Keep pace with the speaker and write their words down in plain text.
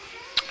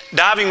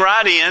diving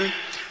right in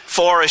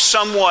for a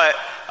somewhat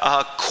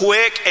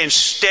quick and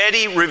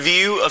steady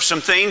review of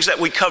some things that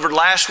we covered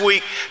last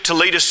week to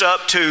lead us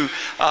up to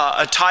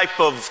a type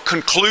of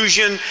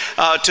conclusion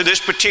to this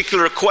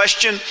particular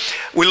question.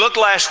 We looked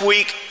last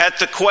week at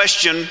the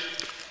question,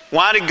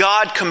 why did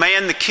God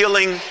command the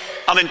killing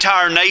of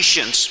entire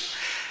nations?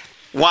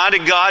 Why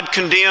did God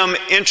condemn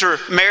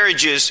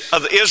intermarriages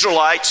of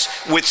Israelites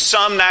with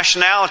some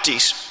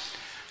nationalities?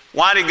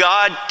 Why did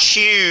God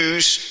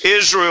choose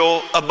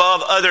Israel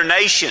above other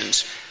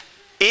nations?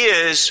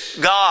 Is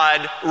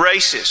God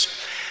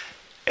racist?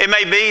 It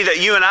may be that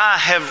you and I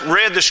have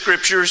read the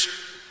Scriptures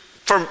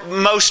for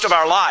most of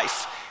our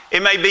life.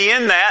 It may be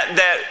in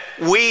that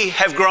we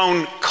have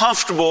grown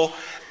comfortable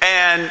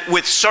and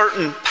with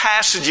certain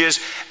passages,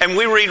 and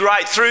we read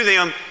right through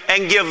them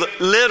and give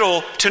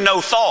little to no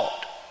thought.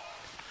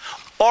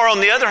 Or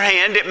on the other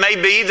hand, it may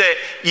be that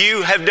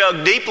you have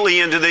dug deeply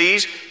into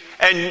these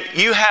and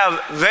you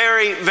have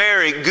very,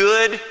 very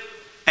good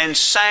and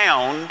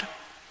sound,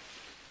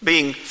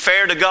 being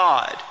fair to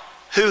God,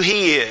 who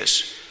He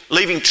is,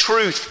 leaving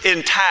truth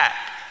intact,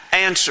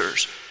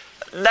 answers.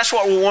 That's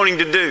what we're wanting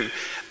to do.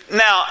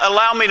 Now,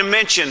 allow me to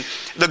mention,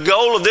 the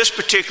goal of this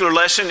particular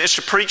lesson is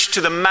to preach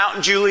to the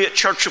Mount Juliet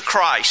Church of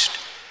Christ.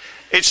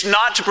 It's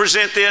not to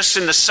present this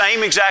in the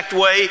same exact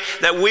way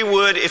that we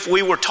would if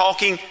we were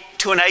talking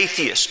to an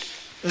atheist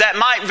that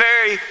might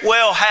very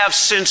well have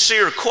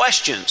sincere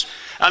questions.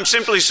 I'm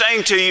simply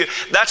saying to you,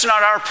 that's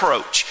not our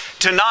approach.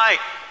 Tonight,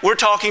 we're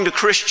talking to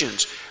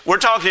Christians. We're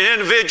talking to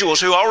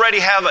individuals who already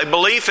have a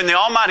belief in the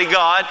Almighty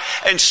God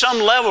and some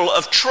level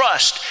of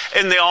trust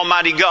in the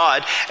Almighty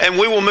God. And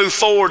we will move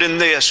forward in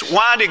this.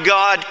 Why did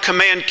God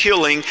command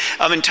killing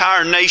of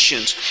entire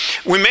nations?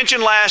 We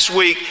mentioned last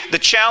week the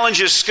challenge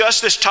to discuss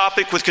this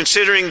topic with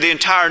considering the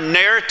entire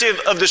narrative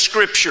of the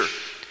Scripture.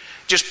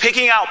 Just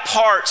picking out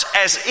parts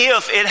as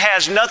if it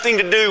has nothing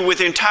to do with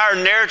the entire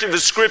narrative of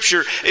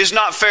Scripture is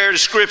not fair to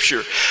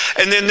Scripture.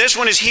 And then this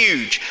one is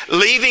huge.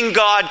 Leaving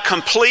God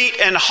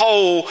complete and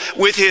whole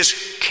with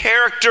His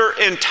character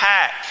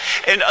intact.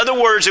 In other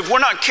words, if we're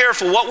not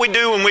careful, what we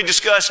do when we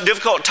discuss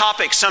difficult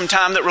topics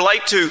sometime that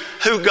relate to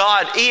who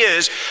God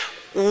is,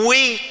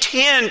 we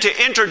tend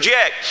to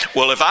interject,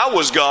 well, if I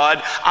was God,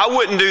 I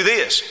wouldn't do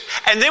this.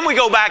 And then we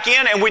go back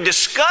in and we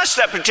discuss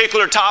that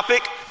particular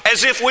topic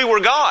as if we were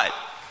God.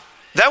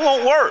 That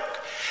won't work.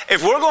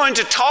 If we're going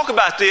to talk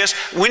about this,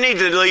 we need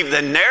to leave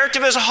the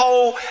narrative as a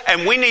whole,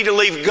 and we need to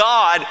leave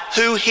God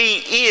who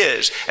He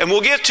is. And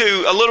we'll get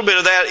to a little bit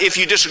of that if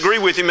you disagree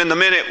with Him in the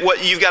minute,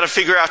 what you've got to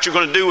figure out you're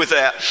going to do with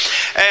that.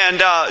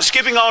 And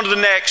skipping on to the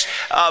next,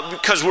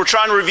 because we're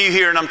trying to review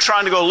here, and I'm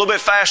trying to go a little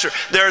bit faster.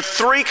 There are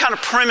three kind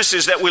of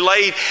premises that we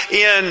laid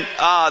in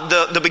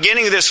the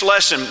beginning of this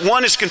lesson.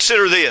 One is,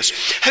 consider this.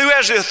 Who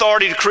has the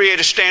authority to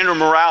create a standard of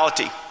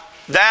morality?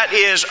 That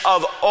is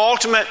of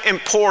ultimate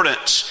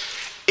importance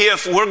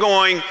if we're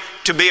going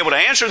to be able to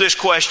answer this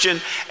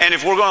question and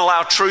if we're going to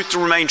allow truth to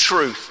remain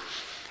truth.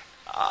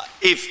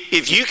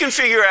 If you can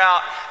figure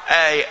out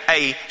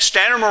a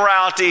standard of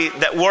morality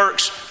that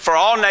works for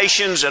all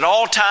nations at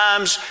all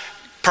times,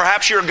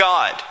 perhaps you're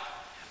God.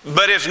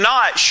 But if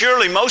not,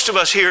 surely most of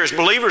us here as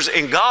believers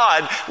in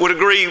God would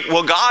agree,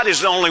 well, God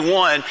is the only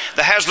one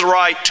that has the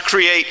right to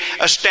create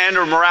a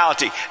standard of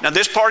morality. Now,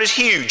 this part is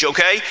huge,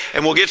 okay?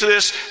 And we'll get to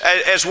this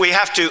as we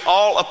have to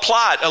all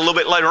apply it a little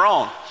bit later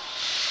on.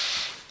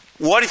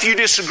 What if you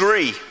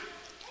disagree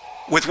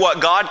with what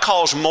God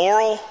calls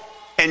moral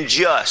and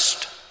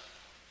just?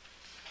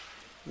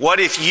 What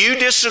if you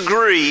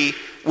disagree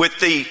with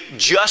the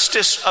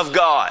justice of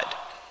God?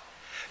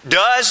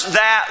 Does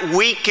that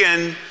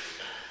weaken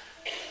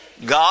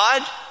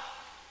God?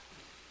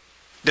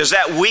 Does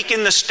that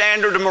weaken the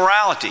standard of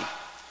morality?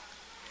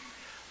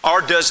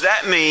 Or does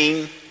that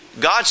mean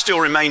God still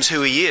remains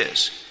who He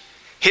is?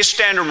 His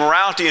standard of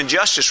morality and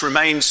justice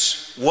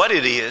remains what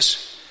it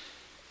is,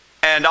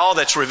 and all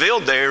that's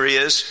revealed there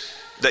is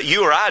that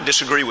you or I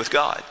disagree with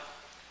God.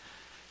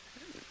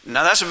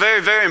 Now that's a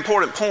very, very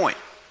important point.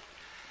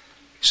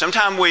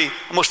 Sometimes we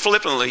almost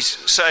flippantly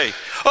say,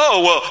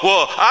 oh,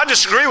 well, I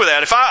disagree with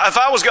that. If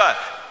I was God.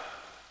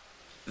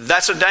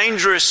 That's a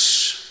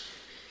dangerous,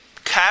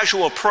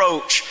 casual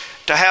approach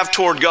to have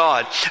toward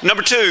God.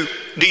 Number two,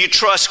 do you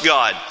trust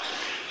God?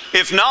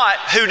 If not,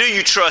 who do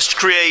you trust to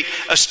create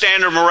a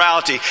standard of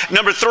morality?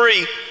 Number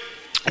three,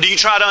 do you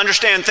try to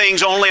understand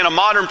things only in a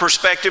modern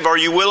perspective, or are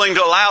you willing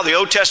to allow the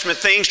Old Testament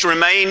things to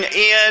remain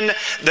in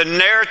the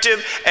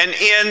narrative and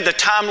in the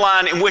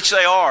timeline in which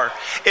they are?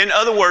 In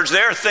other words,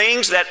 there are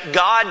things that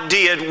God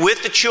did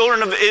with the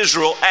children of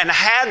Israel and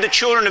had the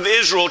children of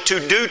Israel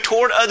to do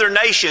toward other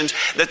nations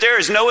that there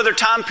is no other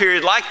time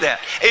period like that.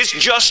 It's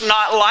just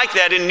not like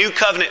that in New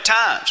Covenant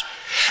times.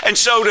 And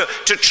so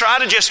to try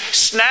to just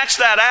snatch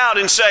that out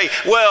and say,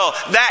 well,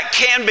 that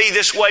can be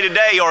this way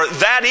today, or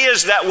that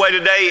is that way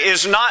today,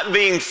 is not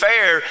being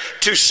fair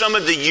to some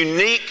of the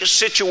unique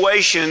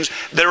situations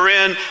that are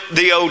in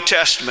the Old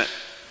Testament.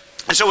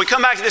 And so we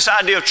come back to this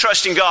idea of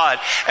trusting God,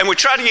 and we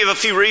try to give a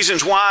few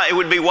reasons why it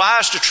would be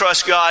wise to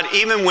trust God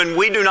even when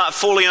we do not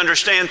fully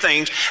understand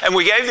things. And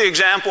we gave the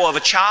example of a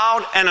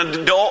child and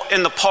an adult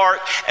in the park,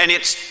 and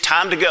it's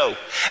time to go.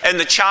 And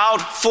the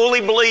child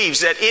fully believes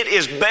that it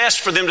is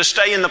best for them to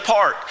stay in the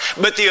park.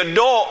 But the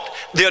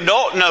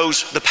adult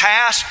knows the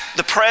past,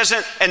 the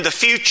present, and the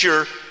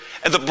future,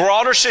 and the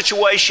broader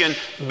situation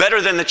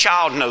better than the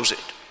child knows it.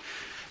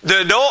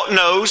 The adult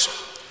knows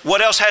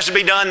what else has to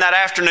be done that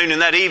afternoon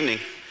and that evening.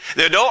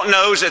 The adult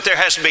knows that there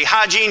has to be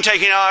hygiene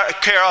taken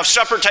care of,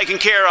 supper taken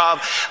care of,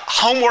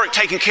 homework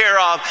taken care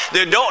of.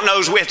 The adult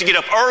knows we have to get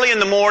up early in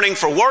the morning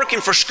for work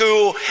and for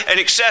school, and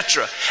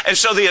etc. And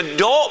so the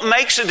adult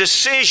makes a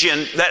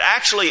decision that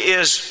actually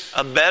is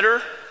a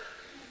better,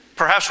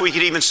 perhaps we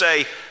could even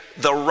say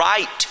the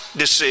right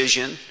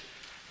decision,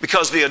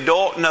 because the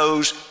adult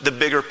knows the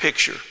bigger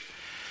picture.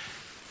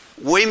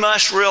 We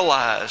must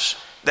realize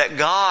that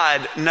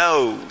God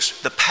knows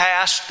the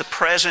past, the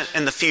present,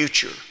 and the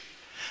future.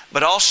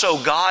 But also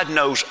God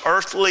knows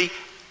earthly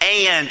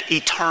and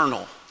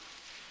eternal.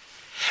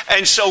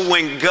 And so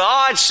when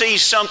God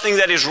sees something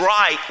that is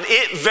right,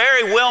 it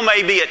very well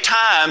may be at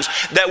times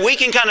that we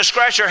can kind of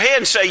scratch our head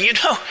and say,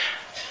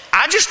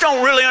 I just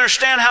don't really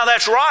understand how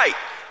that's right.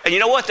 And you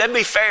know what? That'd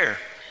be fair.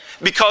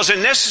 Because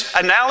in this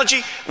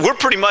analogy, we're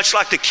pretty much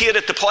like the kid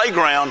at the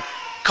playground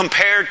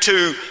compared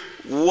to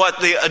what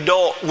the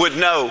adult would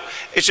know.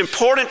 It's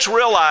important to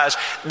realize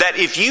that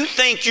if you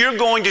think you're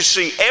going to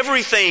see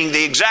everything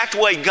the exact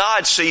way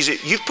God sees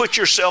it, you've put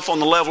yourself on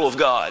the level of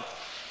God.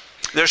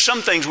 There's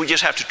some things we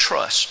just have to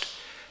trust.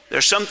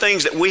 There's some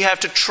things that we have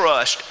to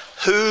trust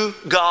who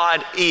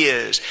God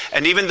is.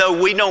 And even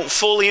though we don't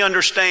fully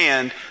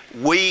understand,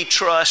 we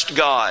trust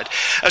God.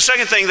 A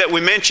second thing that we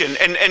mentioned,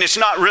 and it's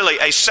not really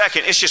a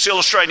second, it's just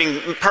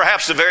illustrating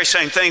perhaps the very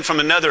same thing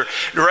from another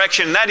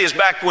direction. And that is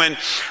back when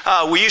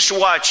we used to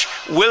watch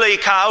Wile E.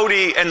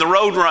 Coyote and the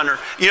Roadrunner.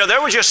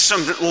 There were just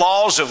some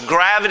laws of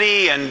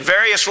gravity and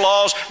various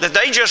laws that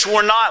they just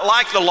were not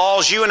like the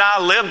laws you and I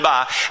live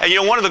by.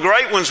 And one of the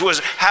great ones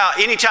was how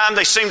anytime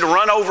they seemed to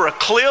run over a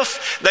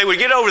cliff, they would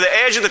get over the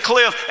edge of the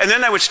cliff and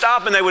then they would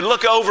stop and they would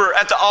look over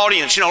at the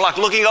audience, like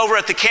looking over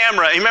at the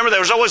camera. And remember,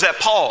 there was always that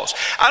pause.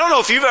 I don't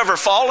know if you've ever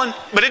fallen,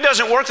 but it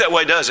doesn't work that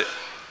way, does it?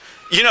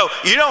 You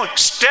don't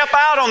step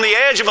out on the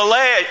edge of a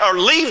ledge or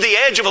leave the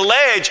edge of a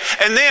ledge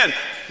and then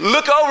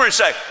look over and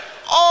say,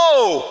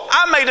 oh,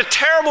 I made a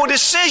terrible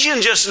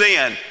decision just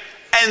then,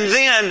 and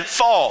then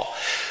fall.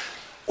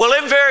 Well,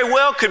 it very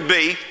well could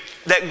be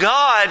that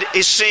God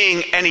is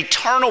seeing an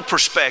eternal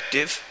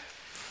perspective,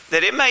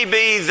 that it may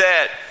be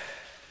that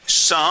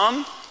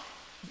some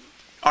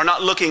are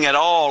not looking at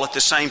all at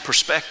the same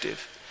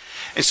perspective.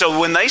 And so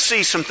when they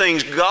see some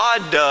things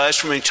God does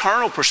from an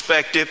eternal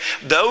perspective,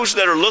 those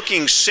that are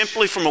looking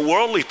simply from a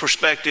worldly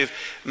perspective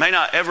may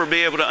not ever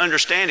be able to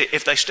understand it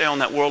if they stay on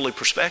that worldly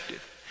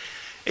perspective.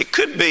 It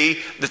could be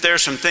that there are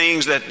some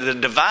things that the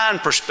divine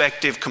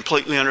perspective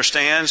completely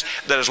understands,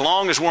 that as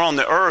long as we're on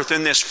the earth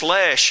in this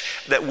flesh,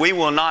 that we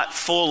will not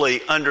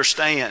fully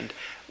understand.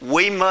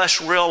 We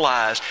must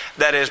realize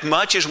that as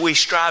much as we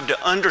strive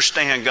to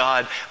understand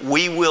God,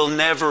 we will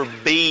never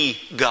be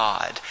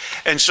God.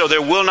 And so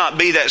there will not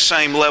be that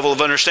same level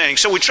of understanding.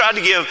 So we tried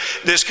to give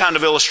this kind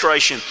of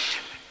illustration.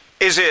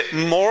 Is it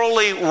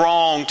morally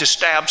wrong to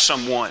stab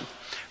someone?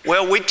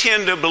 Well, we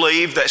tend to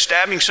believe that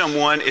stabbing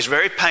someone is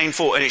very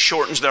painful and it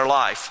shortens their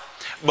life.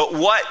 But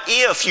what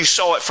if you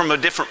saw it from a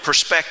different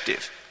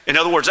perspective? In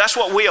other words, that's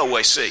what we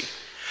always see.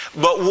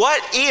 But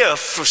what if,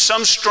 for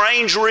some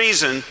strange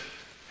reason,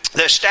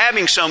 that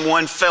stabbing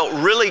someone felt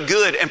really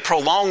good and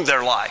prolonged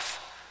their life?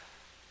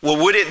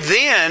 Well, would it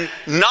then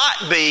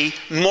not be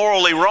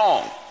morally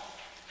wrong?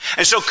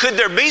 And so could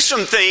there be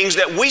some things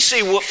that we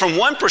see from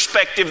one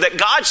perspective that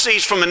God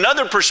sees from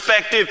another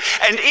perspective?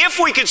 And if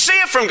we could see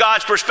it from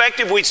God's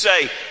perspective, we'd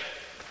say,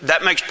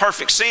 that makes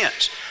perfect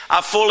sense.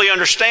 I fully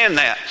understand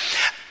that.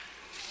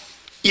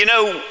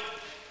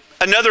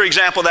 Another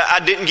example that I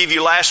didn't give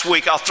you last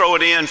week, I'll throw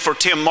it in for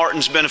Tim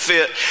Martin's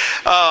benefit.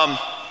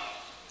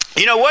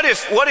 What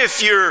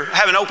if you're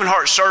having open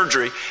heart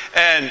surgery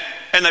and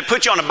they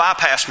put you on a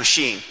bypass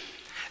machine?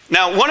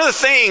 Now, one of the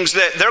things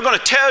that they're going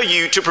to tell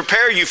you to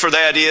prepare you for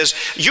that is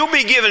you'll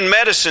be given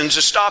medicines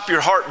to stop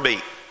your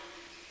heartbeat.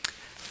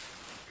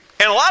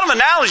 In a lot of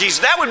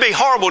analogies, that would be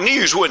horrible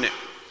news, wouldn't it?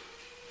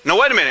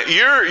 Now, wait a minute.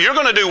 You're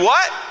going to do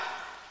what?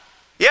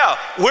 Yeah,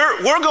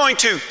 we're going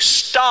to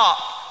stop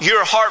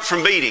your heart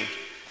from beating.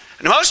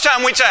 And most of the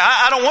time we'd say,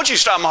 I don't want you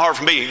to stop my heart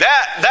from beating.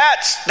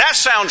 That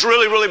sounds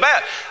really, really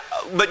bad.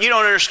 But you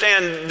don't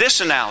understand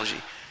this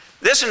analogy.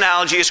 This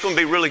analogy is going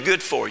to be really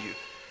good for you,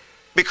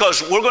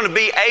 because we're going to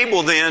be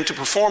able then to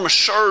perform a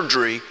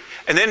surgery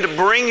and then to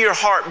bring your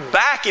heart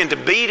back into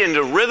beat,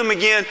 into rhythm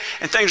again,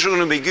 and things are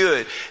going to be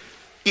good.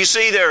 You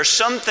see, there are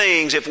some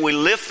things, if we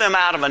lift them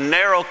out of a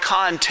narrow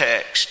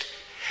context,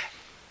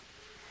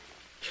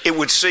 it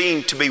would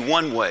seem to be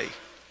one way.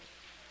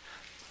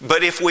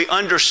 But if we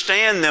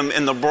understand them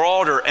in the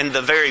broader and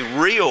the very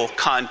real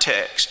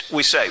context,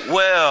 we say,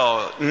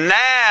 well,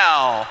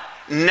 now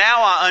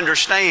Now I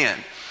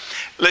understand.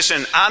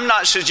 Listen, I'm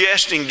not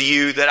suggesting to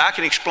you that I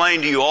can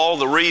explain to you all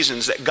the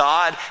reasons that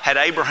God had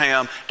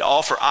Abraham to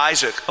offer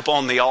Isaac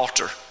upon the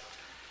altar.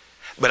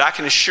 But I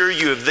can assure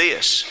you of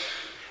this,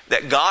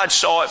 that God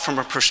saw it from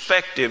a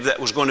perspective that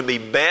was going to be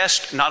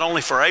best not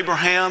only for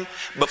Abraham,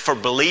 but for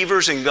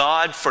believers in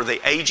God for the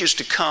ages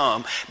to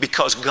come,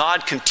 because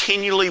God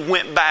continually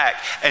went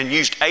back and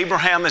used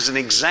Abraham as an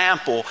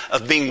example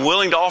of being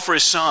willing to offer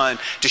his son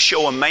to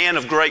show a man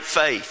of great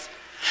faith.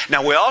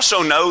 Now, we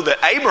also know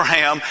that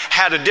Abraham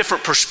had a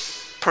different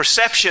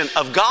perception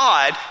of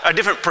God, a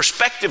different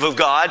perspective of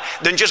God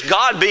than just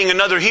God being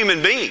another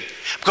human being.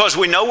 Because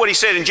we know what he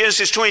said in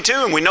Genesis 22,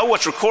 and we know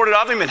what's recorded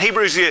of him in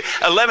Hebrews the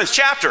 11th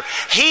chapter.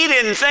 He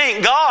didn't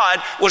think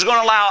God was going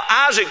to allow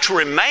Isaac to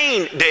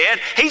remain dead.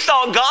 He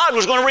thought God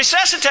was going to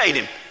resuscitate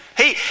him.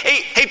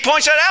 He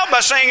points that out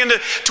by saying in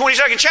the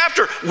 22nd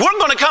chapter, we're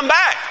going to come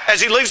back, as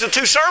he leaves the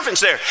two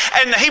servants there.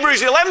 And the Hebrews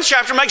the 11th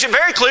chapter makes it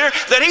very clear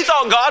that he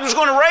thought God was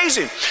going to raise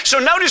him. So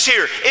notice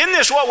here, in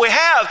this what we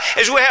have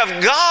is we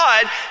have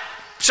God.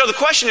 So the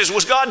question is,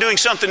 was God doing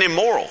something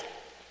immoral?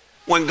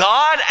 When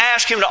God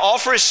asked him to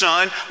offer his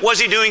son, was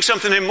he doing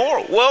something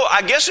immoral? Well,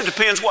 I guess it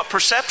depends what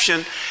perception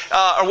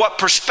or what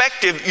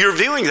perspective you're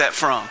viewing that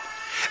from.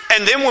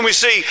 And then when we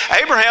see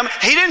Abraham,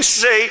 he didn't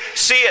see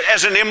it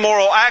as an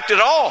immoral act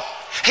at all.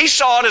 He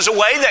saw it as a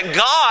way that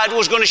God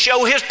was going to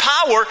show his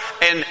power.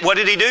 And what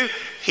did he do?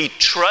 He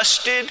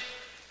trusted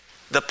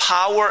the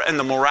power and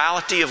the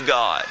morality of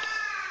God.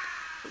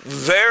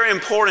 Very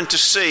important to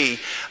see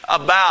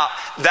about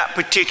that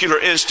particular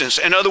instance.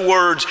 In other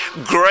words,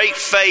 great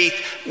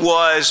faith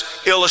was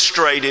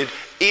illustrated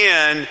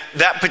in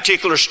that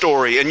particular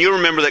story. And you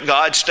remember that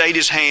God stayed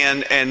his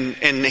hand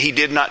and he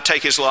did not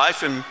take his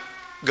life, and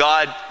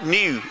God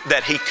knew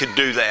that he could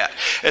do that.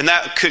 And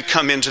that could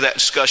come into that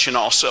discussion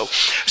also.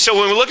 So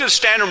when we look at the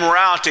standard of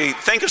morality,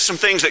 think of some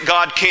things that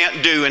God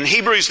can't do. In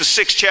Hebrews the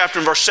 6th chapter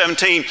and verse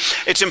 17,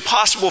 it's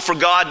impossible for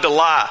God to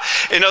lie.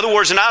 In other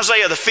words, in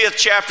Isaiah the 5th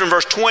chapter and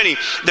verse 20,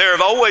 there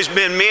have always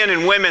been men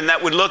and women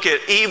that would look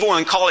at evil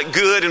and call it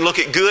good, and look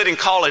at good and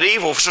call it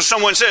evil. So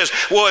someone says,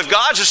 well, if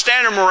God's a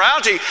standard of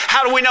morality,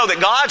 how do we know that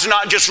God's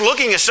not just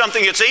looking at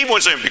something that's evil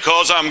and saying,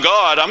 because I'm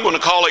God, I'm going to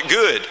call it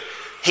good?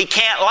 He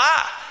can't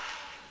lie.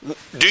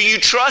 Do you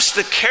trust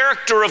the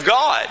character of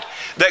God?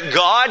 That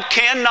God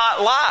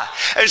cannot lie.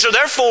 And so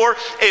therefore,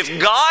 if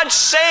God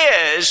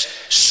says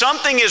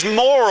something is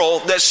moral,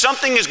 that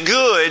something is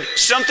good,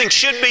 something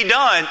should be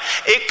done,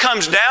 it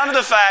comes down to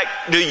the fact,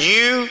 do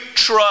you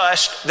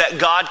trust that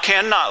God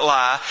cannot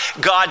lie?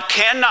 God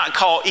cannot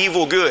call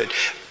evil good.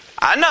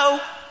 I know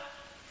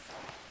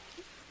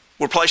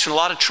we're placing a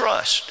lot of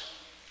trust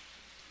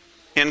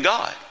in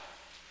God.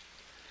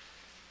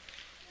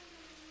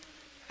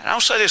 And I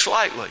don't say this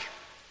lightly.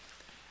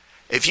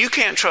 If you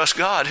can't trust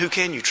God, who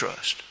can you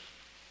trust?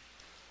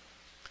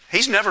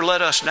 He's never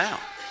let us down.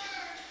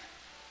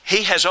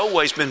 He has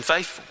always been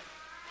faithful.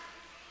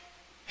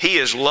 He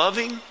is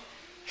loving.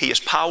 He is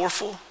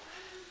powerful.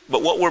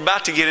 But what we're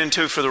about to get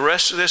into for the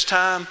rest of this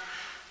time,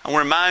 I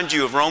want to remind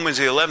you of Romans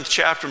the 11th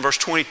chapter and verse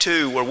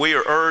 22, where we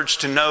are urged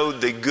to know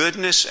the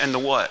goodness and the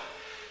what?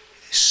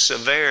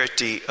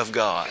 Severity of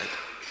God.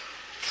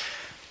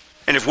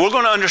 And if we're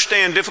going to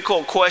understand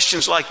difficult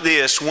questions like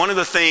this, one of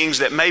the things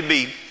that may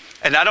be,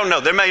 and I don't know,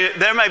 there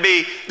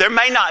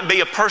may not be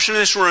a person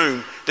in this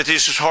room that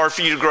this is hard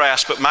for you to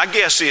grasp, but my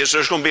guess is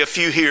there's going to be a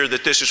few here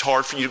that this is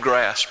hard for you to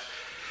grasp.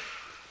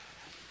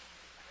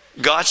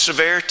 God's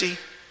severity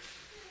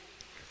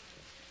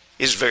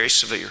is very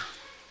severe.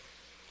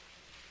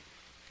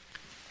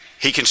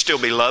 He can still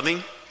be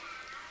loving.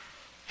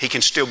 He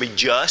can still be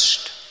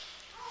just.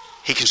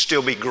 He can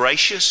still be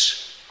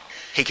gracious.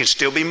 He can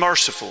still be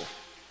merciful.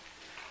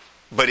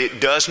 But it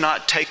does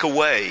not take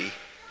away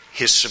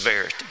His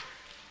severity.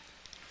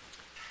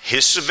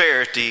 His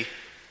severity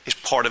is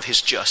part of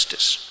His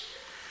justice.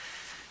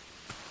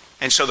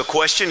 And so the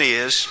question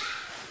is,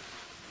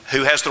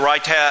 who has the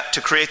right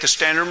to create the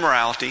standard of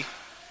morality?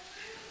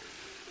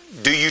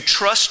 Do you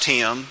trust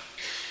Him?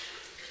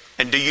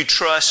 And do you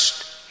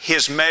trust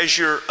His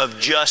measure of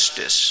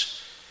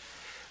justice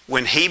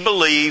when He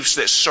believes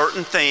that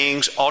certain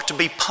things ought to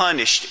be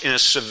punished in a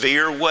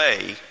severe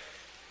way?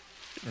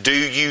 Do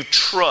you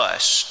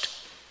trust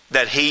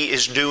that He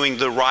is doing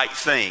the right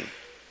thing?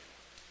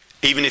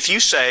 Even if you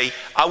say,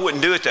 I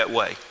wouldn't do it that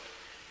way.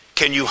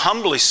 Can you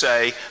humbly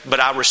say, but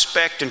I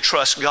respect and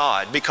trust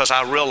God because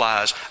I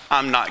realize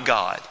I'm not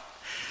God?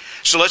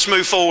 So let's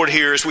move forward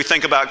here as we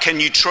think about, can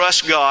you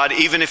trust God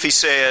even if He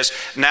says,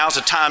 now's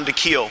the time to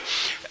kill?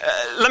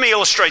 Let me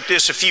illustrate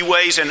this a few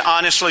ways, and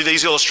honestly,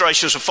 these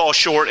illustrations will fall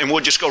short, and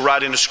we'll just go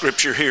right into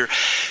Scripture here.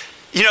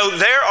 You know,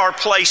 there are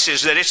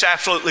places that it's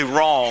absolutely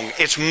wrong.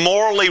 It's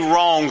morally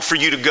wrong for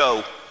you to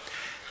go.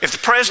 If the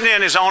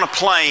president is on a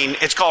plane,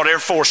 it's called Air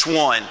Force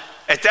One.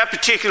 At that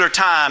particular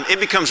time, it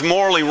becomes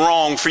morally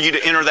wrong for you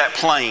to enter that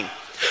plane.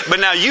 But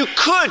now you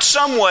could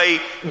some way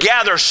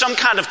gather some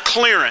kind of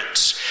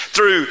clearance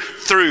through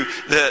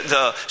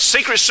the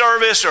Secret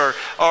Service or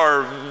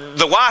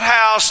the White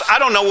House. I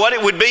don't know what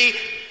it would be.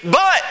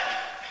 But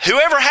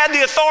whoever had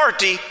the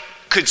authority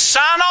could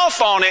sign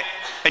off on it,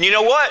 and you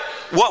know what?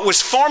 What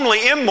was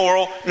formerly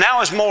immoral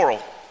now is moral,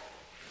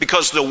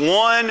 because the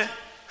one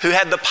who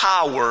had the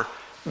power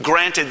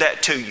granted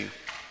that to you.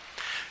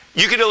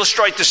 You could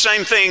illustrate the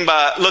same thing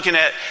by looking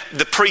at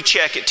the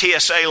pre-check at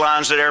TSA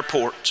lines at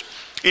airports.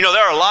 You know,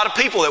 there are a lot of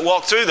people that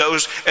walk through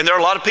those, and there are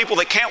a lot of people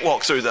that can't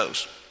walk through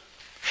those.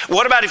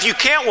 What about if you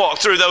can't walk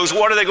through those?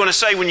 What are they going to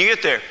say when you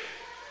get there?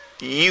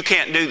 You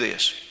can't do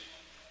this.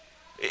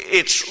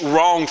 It's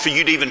wrong for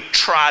you to even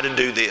try to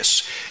do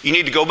this. You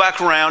need to go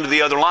back around to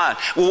the other line.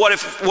 Well,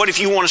 what if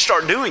you want to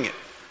start doing it?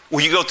 Well,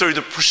 you go through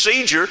the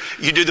procedure,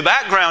 you do the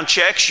background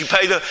checks, you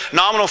pay the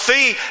nominal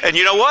fee, and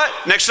you know what?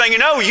 Next thing you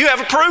know, you have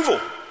approval.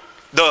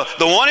 The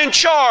one in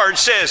charge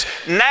says,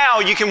 now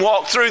you can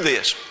walk through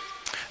this.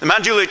 The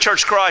Mount Juliet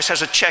Church of Christ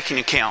has a checking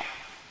account.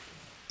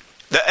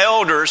 The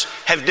elders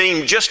have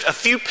deemed just a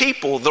few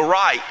people the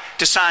right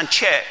to sign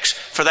checks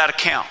for that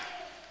account.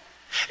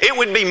 It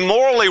would be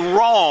morally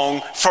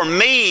wrong for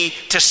me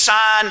to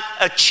sign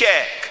a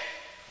check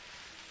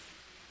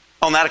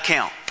on that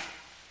account.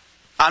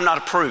 I'm not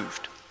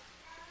approved.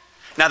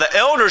 Now, the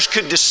elders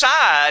could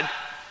decide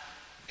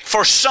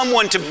for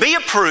someone to be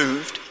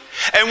approved,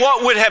 and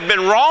what would have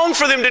been wrong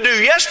for them to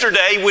do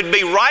yesterday would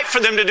be right for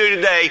them to do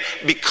today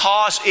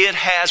because it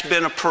has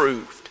been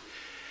approved.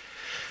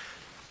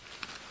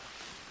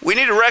 We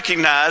need to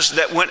recognize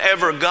that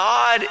whenever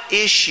God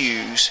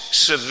issues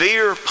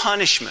severe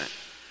punishment,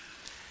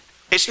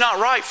 it's not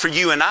right for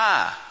you and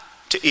I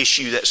to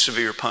issue that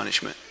severe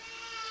punishment.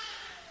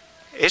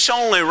 It's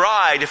only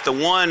right if the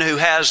one who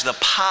has the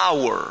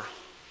power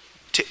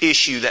to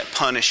issue that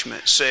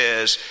punishment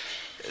says,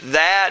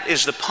 that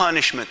is the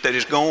punishment that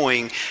is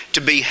going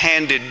to be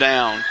handed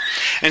down.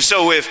 And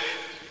so if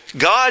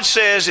God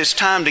says it's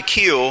time to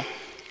kill,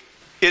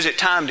 is it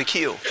time to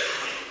kill?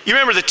 You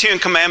remember the 10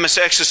 Commandments,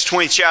 Exodus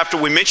 20th chapter,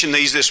 we mentioned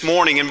these this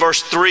morning. In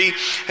verse 3,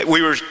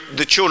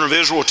 the children of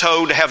Israel were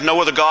told to have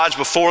no other gods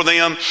before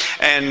them.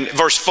 And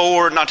verse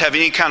 4, not to have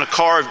any kind of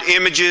carved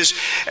images.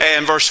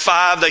 And verse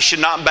 5, they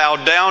should not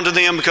bow down to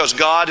them because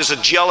God is a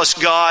jealous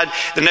God.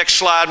 The next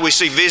slide, we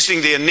see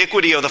visiting the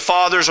iniquity of the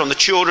fathers on the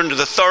children to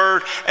the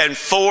third and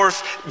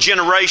fourth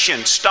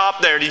generation.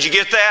 Stop there. Did you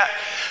get that?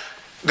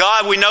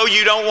 God, we know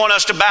you don't want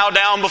us to bow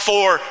down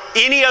before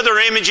any other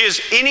images,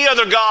 any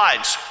other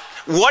gods.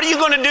 What are you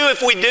going to do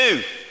if we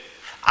do?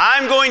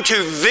 I'm going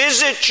to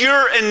visit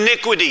your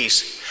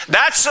iniquities.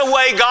 That's the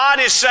way God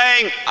is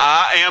saying,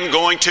 I am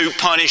going to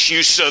punish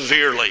you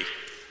severely.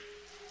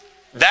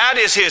 That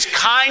is His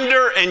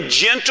kinder and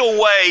gentle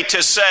way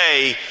to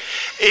say,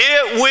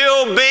 it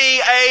will be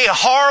a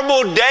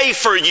horrible day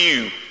for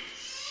you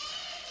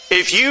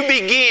if you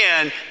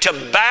begin to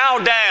bow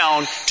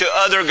down to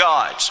other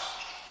gods.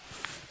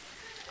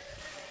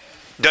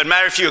 Doesn't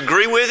matter if you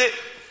agree with it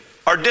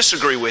or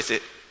disagree with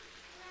it.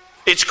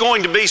 It's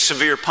going to be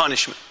severe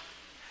punishment.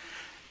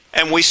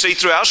 And we see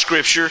throughout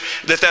Scripture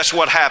that that's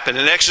what happened.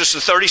 In Exodus the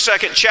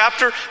 32nd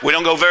chapter, we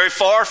don't go very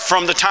far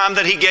from the time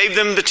that He gave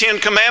them the 10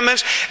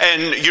 Commandments.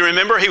 And you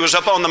remember He was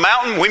up on the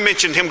mountain. We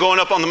mentioned Him going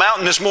up on the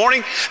mountain this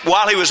morning.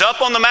 While He was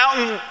up on the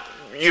mountain,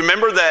 you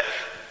remember that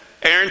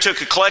Aaron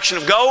took a collection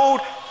of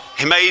gold.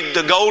 He made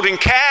the golden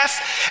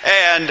calf,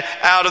 and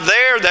out of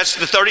there, that's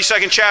the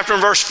 32nd chapter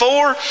and verse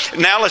 4.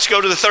 Now let's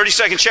go to the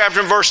 32nd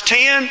chapter and verse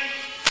 10.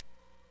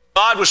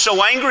 God was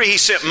so angry, He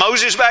sent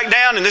Moses back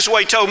down, and this is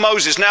what He told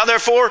Moses. Now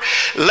therefore,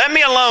 let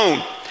me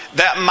alone,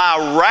 that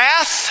my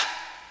wrath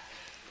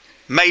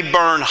may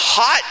burn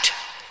hot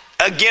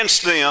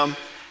against them,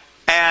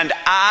 and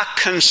I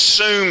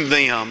consume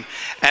them,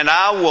 and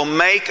I will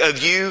make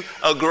of you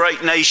a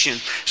great nation.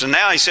 So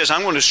now He says,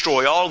 I'm going to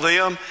destroy all of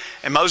them,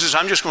 and Moses,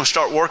 I'm just going to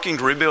start working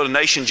to rebuild a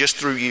nation just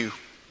through you.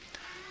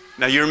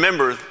 Now you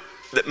remember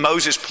that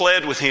Moses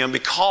pled with Him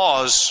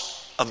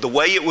because of the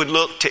way it would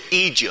look to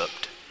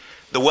Egypt.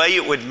 The way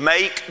it would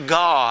make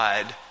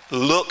God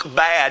look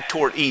bad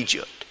toward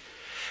Egypt.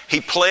 He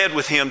pled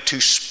with Him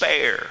to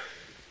spare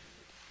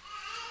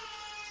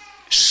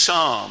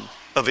some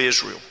of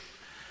Israel.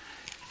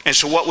 And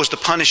so what was the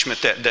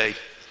punishment that day?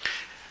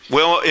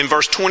 Well, in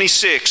verse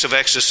 26 of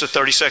Exodus, the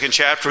 32nd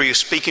chapter, He is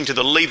speaking to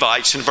the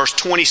Levites. In verse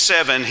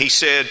 27, He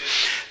said,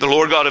 the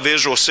Lord God of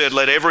Israel said,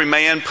 let every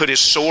man put his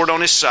sword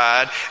on his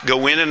side,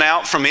 go in and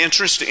out from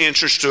entrance to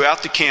entrance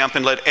throughout the camp,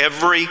 and let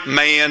every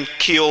man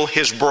kill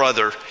his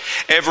brother,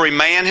 every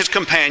man his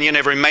companion,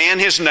 every man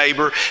his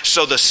neighbor.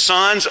 So the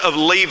sons of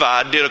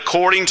Levi did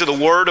according to the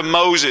word of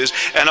Moses,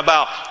 and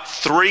about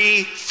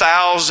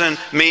 3,000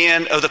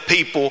 men of the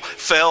people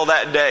fell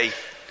that day.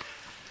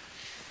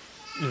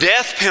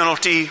 Death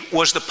penalty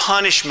was the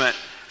punishment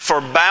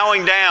for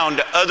bowing down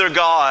to other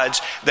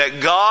gods that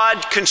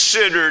God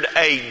considered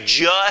a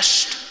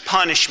just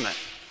punishment.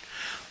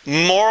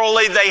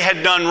 Morally, they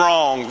had done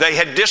wrong. They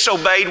had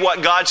disobeyed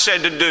what God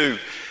said to do.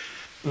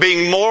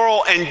 Being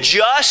moral and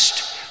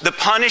just, the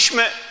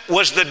punishment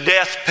was the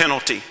death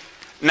penalty.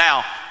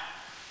 Now,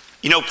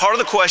 you know, part of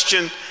the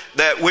question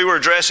that we were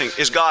addressing,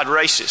 is God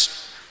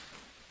racist?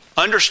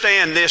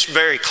 Understand this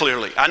very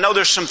clearly. I know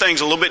there's some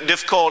things a little bit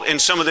difficult in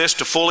some of this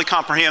to fully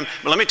comprehend,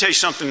 but let me tell you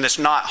something that's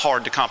not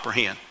hard to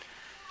comprehend.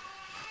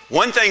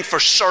 One thing for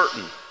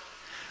certain,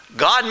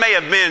 God may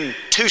have been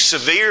too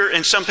severe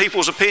in some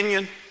people's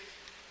opinion,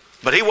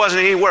 but He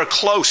wasn't anywhere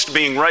close to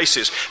being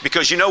racist.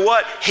 Because you know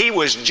what? He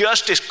was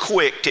just as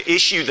quick to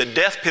issue the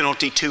death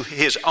penalty to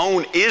His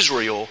own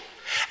Israel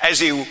as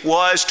He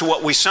was to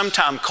what we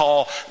sometimes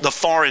call the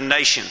foreign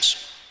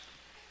nations.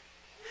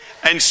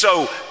 And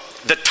so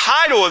the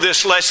title of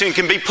this lesson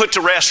can be put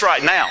to rest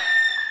right now.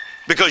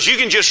 Because you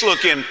can just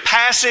look in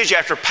passage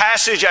after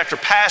passage after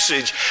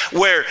passage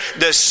where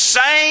the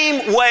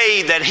same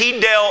way that He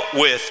dealt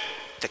with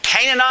the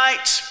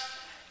Canaanites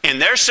in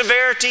their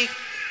severity,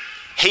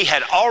 He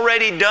had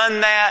already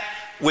done that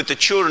with the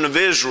children of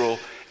Israel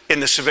in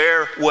the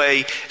severe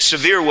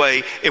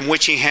way in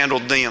which He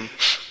handled them.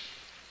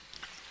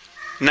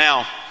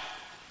 Now,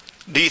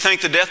 do you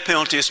think the death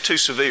penalty is too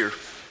severe?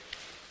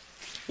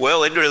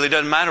 Well, it really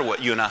doesn't matter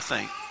what you and I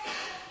think.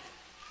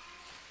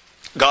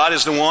 God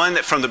is the one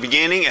that from the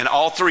beginning and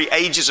all three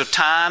ages of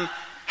time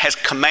has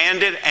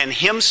commanded and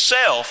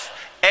Himself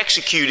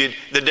executed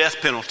the death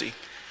penalty.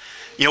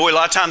 You know, we a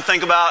lot of time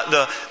think about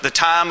the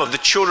time of the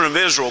children of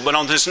Israel, but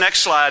on this next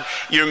slide,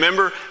 you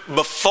remember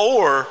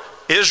before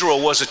Israel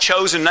was a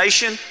chosen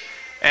nation,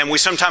 and we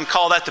sometimes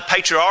call that the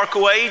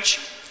patriarchal age,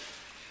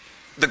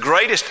 the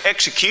greatest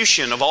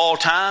execution of all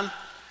time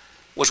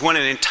was when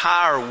an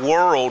entire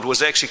world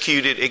was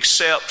executed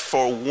except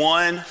for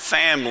one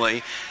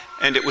family.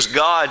 And it was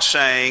God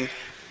saying,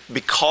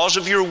 because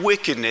of your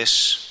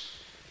wickedness,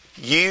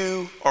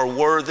 you are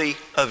worthy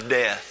of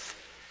death.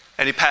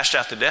 And He passed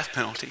out the death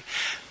penalty.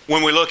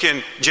 When we look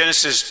in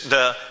Genesis,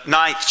 the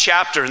 9th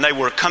chapter, and they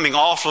were coming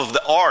off of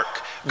the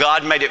ark,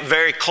 God made it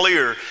very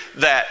clear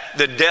that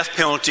the death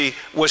penalty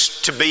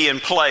was to be in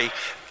play.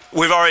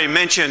 We've already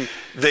mentioned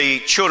the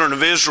children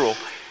of Israel.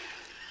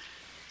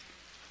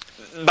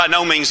 By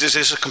no means is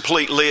this a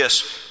complete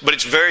list, but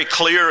it's very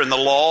clear in the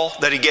law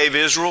that He gave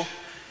Israel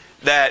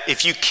that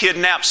if you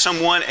kidnapped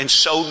someone and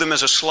sold them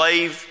as a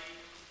slave,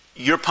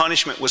 your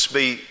punishment was to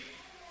be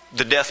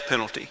the death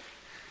penalty.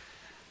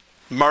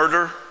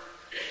 Murder,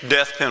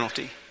 death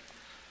penalty.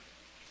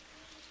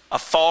 A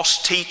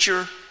false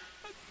teacher,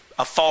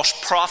 a false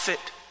prophet.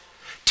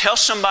 Tell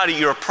somebody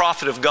you're a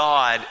prophet of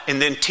God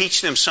and then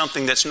teach them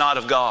something that's not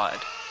of God.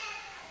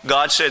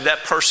 God said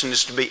that person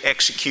is to be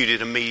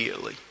executed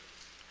immediately.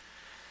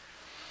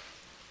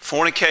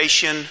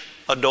 Fornication,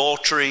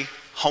 adultery,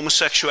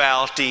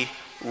 homosexuality,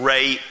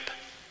 rape,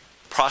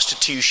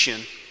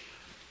 prostitution,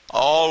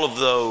 all of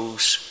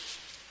those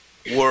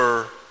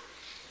were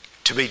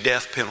to be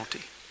death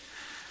penalty.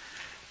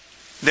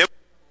 Then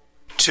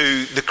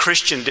to the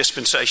Christian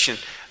dispensation,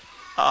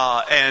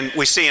 and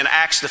we see in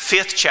Acts the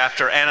 5th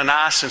chapter,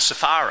 Ananias and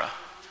Sapphira.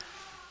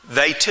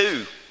 They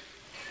too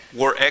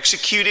were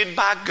executed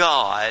by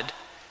God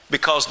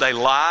because they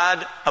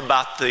lied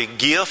about the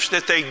gift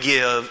that they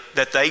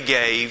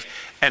gave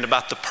and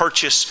about the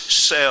purchase,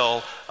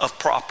 sale of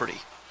property.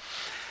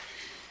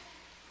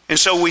 And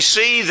so we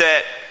see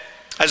that,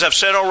 as I've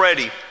said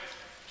already,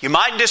 you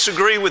might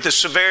disagree with the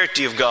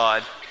severity of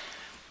God,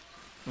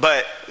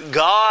 but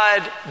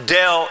God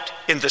dealt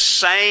in the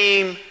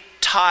same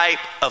type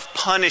of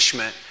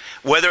punishment,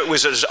 whether it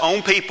was His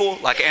own people,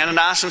 like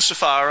Ananias and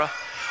Sapphira,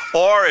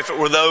 or if it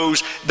were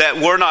those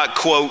that were not,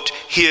 quote,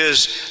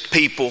 His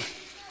people.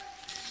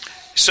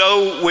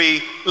 So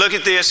we look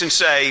at this and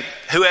say,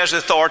 who has the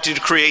authority to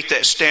create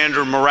that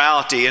standard of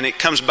morality? And it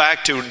comes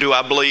back to, do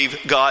I believe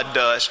God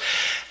does?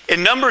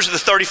 In Numbers, the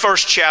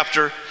 31st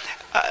chapter,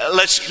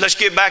 let's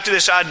get back to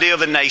this idea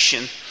of a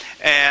nation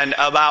and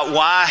about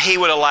why He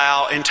would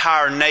allow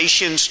entire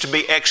nations to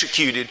be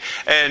executed.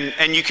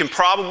 And you can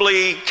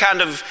probably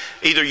kind of,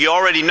 either you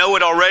already know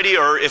it already,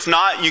 or if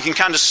not, you can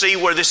kind of see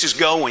where this is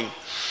going.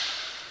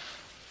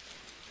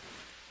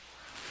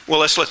 Well,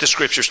 let's let the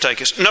Scriptures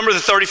take us. Number the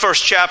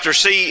 31st chapter,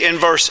 see in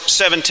verse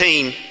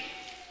 17,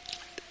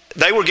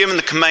 they were given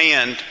the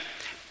command,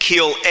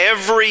 kill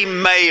every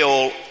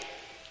male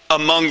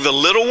among the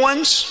little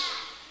ones,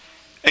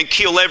 and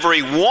kill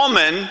every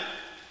woman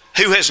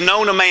who has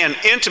known a man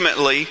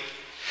intimately,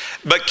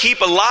 but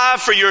keep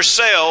alive for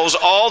yourselves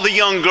all the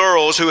young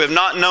girls who have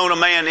not known a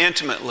man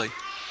intimately.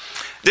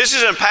 This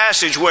is a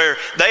passage where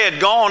they had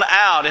gone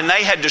out and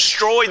they had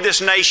destroyed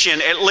this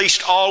nation. At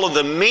least all of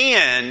the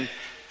men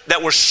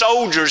that were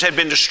soldiers had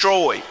been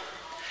destroyed.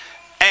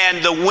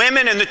 And the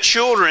women and the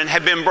children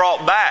had been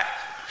brought back.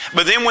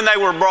 But then when they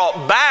were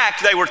brought back,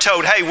 they were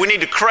told, hey, we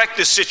need to correct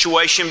this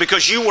situation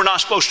because you were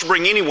not supposed to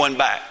bring anyone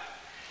back.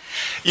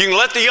 You can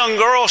let the young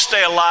girls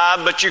stay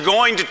alive, but you're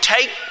going to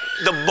take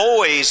the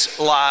boys'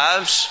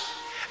 lives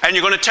and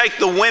you're going to take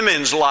the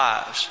women's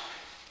lives.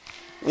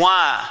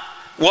 Why?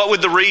 What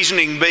would the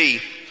reasoning be?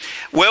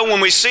 Well,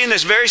 when we see in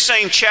this very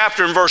same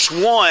chapter in verse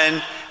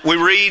 1, we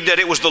read that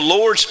it was the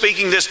Lord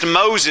speaking this to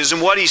Moses,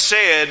 and what He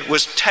said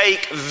was,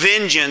 take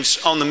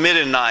vengeance on the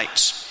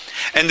Midianites.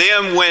 And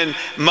then when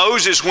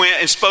Moses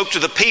went and spoke to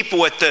the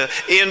people at the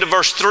end of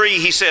verse 3,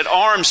 he said,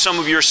 arm some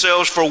of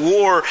yourselves for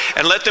war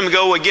and let them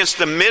go against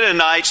the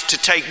Midianites to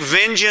take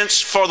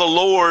vengeance for the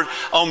Lord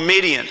on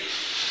Midian.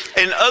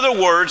 In other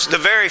words, the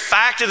very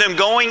fact of them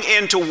going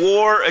into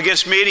war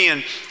against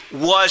Midian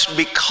was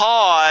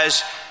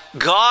because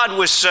God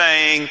was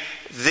saying,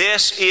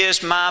 this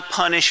is my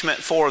punishment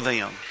for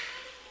them.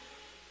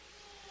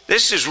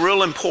 This is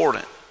real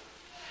important.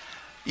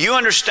 You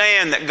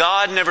understand that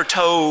God never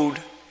told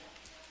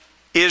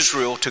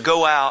Israel to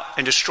go out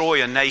and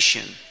destroy a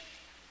nation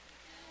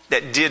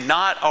that did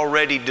not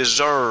already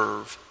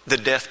deserve the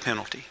death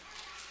penalty.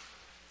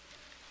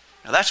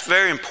 Now that's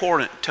very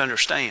important to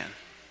understand.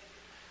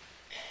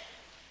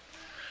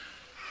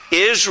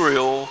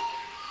 Israel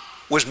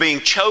was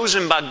being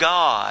chosen by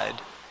God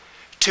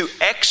to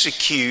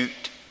execute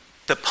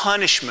the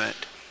punishment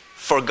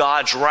for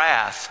God's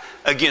wrath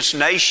against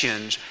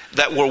nations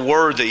that were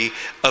worthy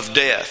of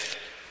death.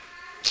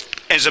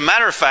 As a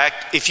matter of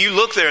fact, if you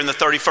look there in the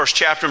 31st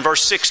chapter in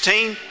verse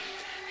 16,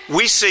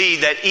 we see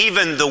that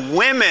even the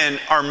women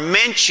are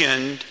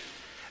mentioned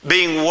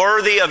being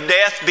worthy of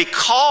death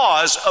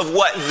because of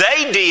what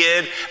they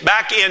did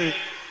back in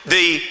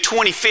the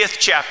 25th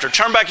chapter.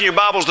 Turn back in your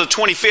Bibles to the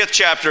 25th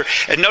chapter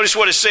and notice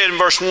what it said in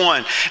verse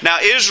 1. Now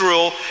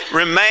Israel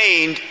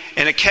remained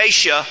in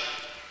Acacia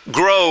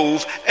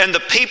Grove, and the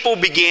people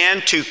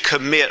began to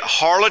commit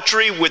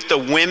harlotry with the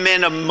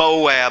women of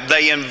Moab.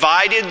 They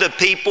invited the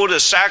people to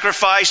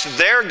sacrifice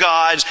their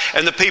gods,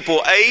 and the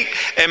people ate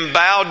and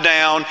bowed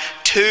down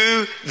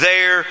to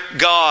their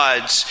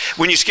gods.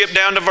 When you skip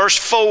down to verse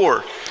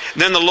 4,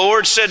 then the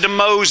Lord said to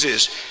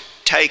Moses,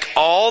 take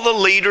all the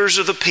leaders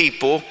of the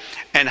people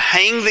and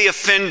hang the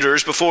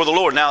offenders before the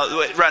Lord. Now,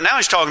 right now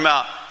he's talking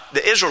about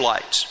the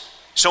Israelites.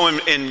 So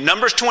in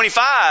Numbers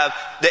 25,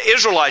 the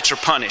Israelites are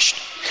punished.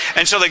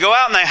 And so they go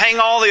out and they hang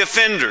all the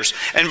offenders.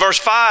 In verse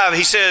 5,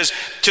 he says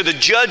to the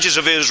judges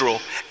of Israel,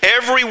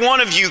 every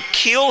one of you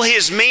kill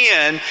his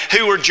men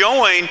who were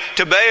joined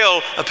to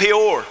Baal of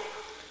Peor.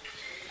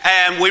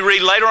 And we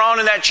read later on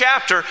in that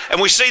chapter, and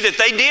we see that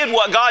they did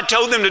what God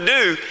told them to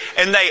do,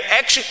 and they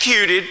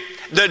executed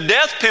the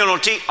death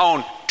penalty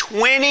on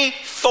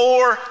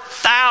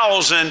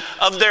 24,000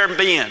 of their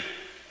men.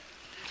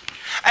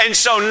 And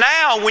so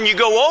now when you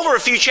go over a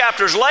few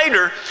chapters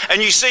later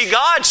and you see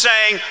God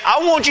saying, I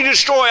want you to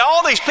destroy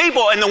all these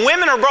people, and the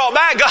women are brought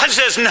back, God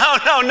says,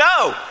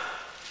 no.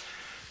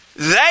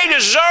 They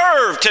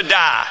deserve to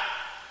die.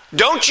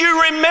 Don't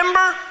you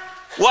remember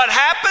what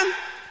happened?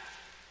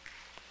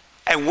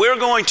 And we're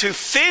going to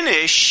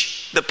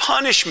finish the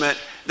punishment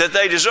that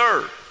they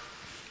deserve.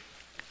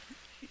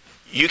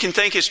 You can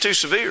think it's too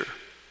severe.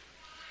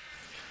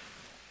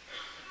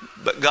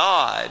 But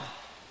God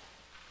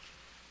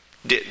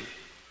didn't.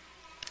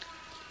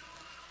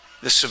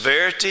 The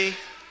severity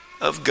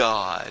of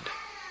God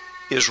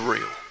is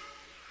real.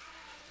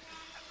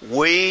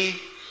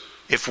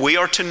 If we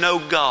are to know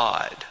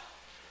God,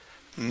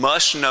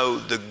 must know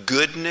the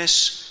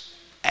goodness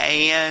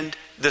and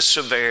the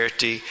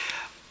severity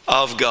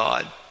of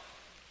God.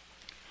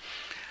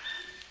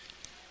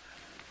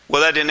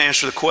 Well, that didn't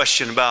answer the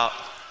question about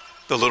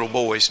the little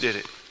boys, did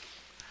it?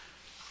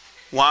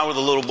 Why were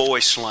the little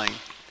boys slain?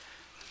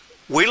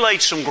 We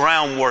laid some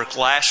groundwork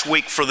last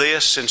week for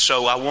this, and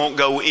so I won't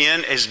go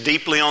in as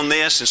deeply on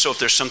this. And so if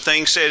there's some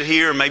things said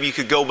here, maybe you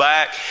could go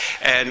back,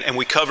 and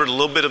we covered a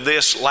little bit of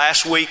this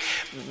last week,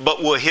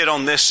 but we'll hit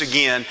on this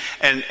again.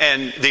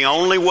 And the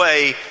only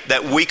way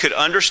that we could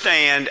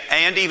understand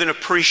and even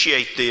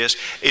appreciate this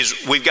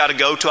is we've got to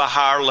go to a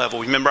higher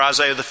level. Remember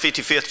Isaiah the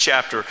 55th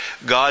chapter,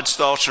 God's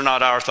thoughts are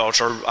not our thoughts,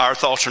 or our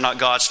thoughts are not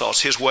God's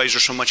thoughts. His ways are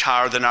so much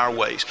higher than our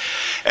ways.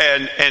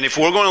 And if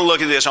we're going to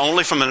look at this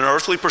only from an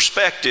earthly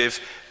perspective,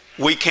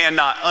 we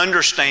cannot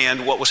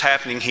understand what was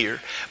happening here.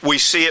 We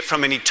see it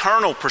from an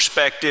eternal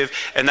perspective,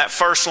 and that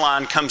first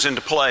line comes into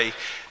play.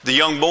 The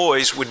young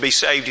boys would be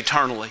saved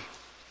eternally.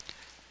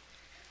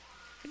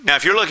 Now,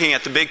 if you're looking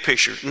at the big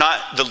picture,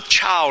 not the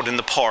child in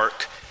the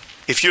park,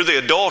 if you're the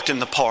adult in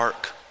the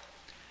park,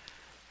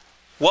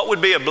 what would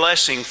be a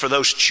blessing for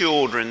those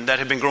children that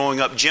have been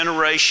growing up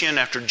generation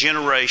after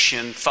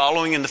generation,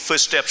 following in the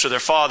footsteps of their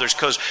fathers?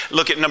 Because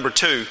look at number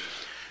 2.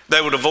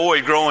 They would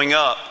avoid growing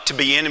up to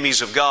be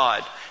enemies of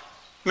God.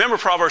 Remember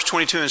Proverbs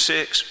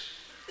 22:6?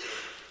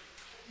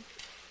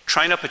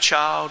 Train up a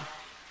child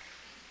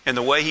in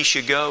the way he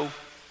should go,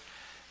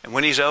 and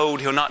when he's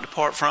old, he'll not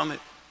depart from it.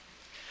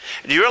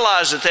 Do you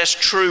realize that that's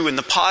true in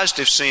the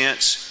positive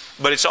sense,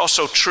 but it's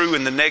also true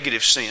in the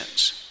negative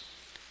sense?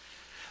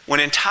 When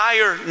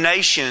entire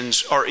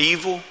nations are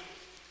evil,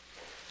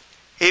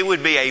 it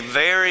would be a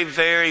very,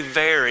 very,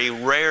 very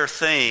rare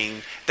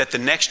thing that the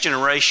next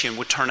generation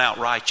would turn out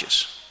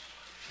righteous.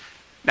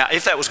 Now,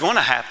 if that was going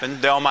to happen,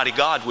 the Almighty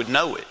God would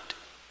know it.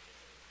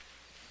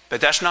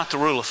 But that's not the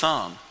rule of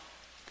thumb.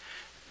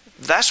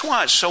 That's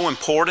why it's so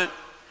important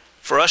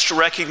for us to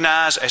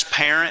recognize as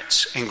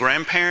parents and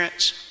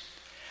grandparents,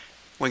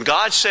 when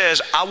God says,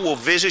 I will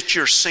visit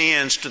your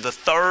sins to the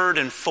 3rd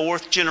and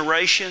 4th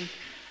generation,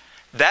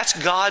 That's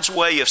God's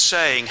way of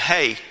saying,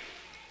 hey,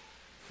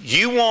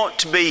 you want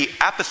to be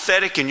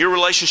apathetic in your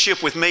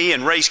relationship with me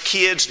and raise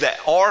kids that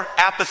are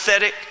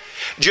apathetic?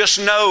 Just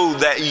know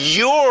that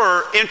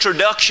your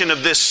introduction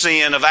of this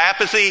sin of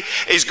apathy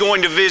is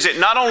going to visit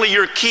not only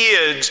your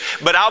kids,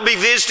 but I'll be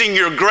visiting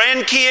your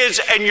grandkids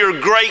and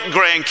your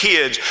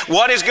great-grandkids.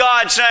 What is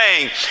God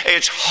saying?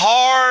 It's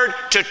hard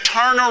to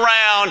turn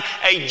around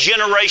a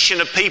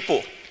generation of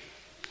people.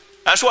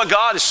 That's what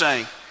God is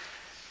saying.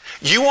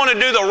 You want to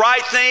do the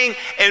right thing?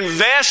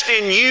 Invest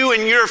in you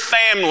and your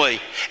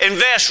family.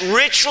 Invest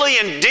richly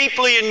and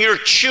deeply in your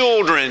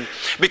children,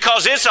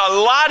 because it's a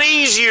lot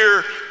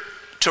easier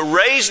to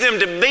raise them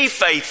to be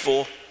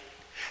faithful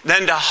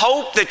than to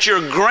hope that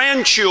your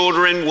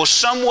grandchildren will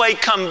some way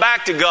come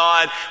back to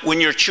God when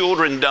your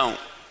children don't.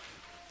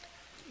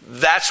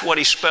 That's what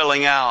he's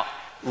spelling out,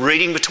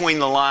 reading between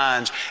the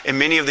lines in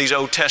many of these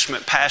Old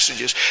Testament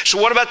passages.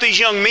 So what about these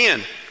young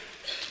men?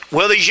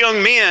 Well, these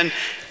young men,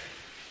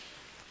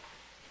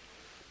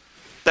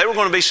 they were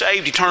going to be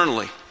saved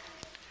eternally.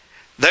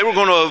 They were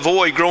going to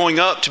avoid growing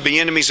up to be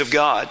enemies of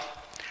God.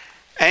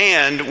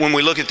 And when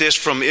we look at this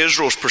from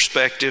Israel's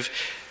perspective,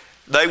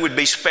 they would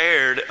be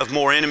spared of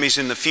more enemies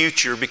in the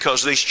future,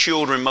 because these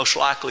children most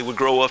likely would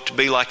grow up to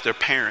be like their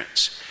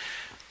parents.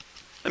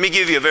 Let me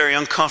give you a very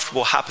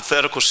uncomfortable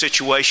hypothetical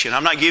situation.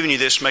 I'm not giving you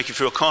this to make you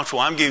feel comfortable.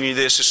 I'm giving you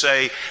this to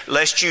say,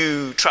 lest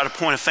you try to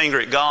point a finger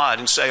at God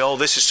and say, oh,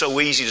 this is so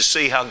easy to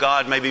see how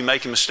God may be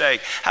making a mistake.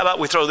 How about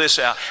we throw this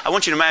out? I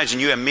want you to imagine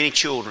you have many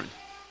children,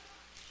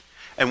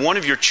 and one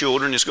of your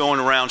children is going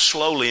around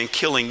slowly and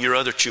killing your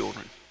other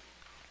children.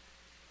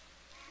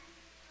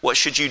 What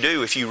should you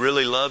do if you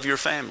really love your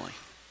family?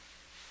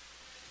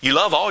 You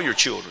love all your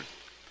children.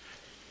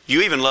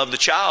 You even love the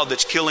child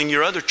that's killing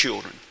your other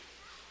children.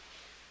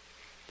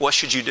 What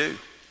should you do?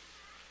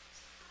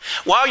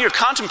 While you're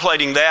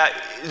contemplating that,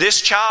 this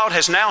child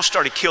has now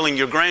started killing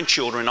your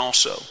grandchildren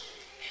also.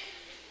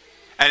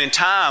 And in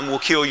time will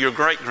kill your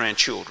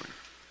great-grandchildren.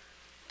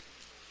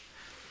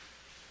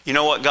 You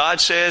know what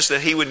God says that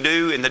he would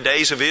do in the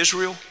days of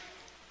Israel?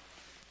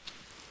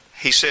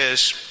 He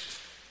says,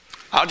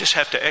 I'll just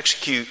have to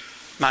execute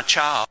my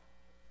child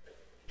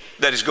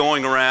that is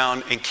going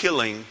around and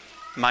killing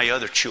my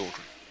other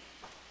children.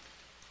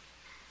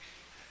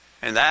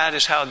 And that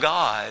is how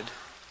God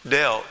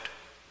dealt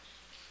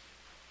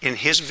in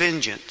his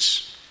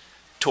vengeance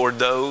toward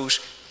those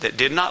that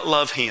did not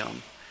love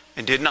him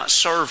and did not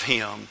serve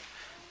him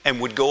and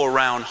would go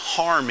around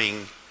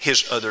harming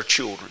his other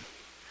children.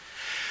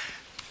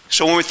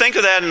 So when we think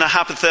of that in a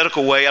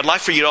hypothetical way, I'd like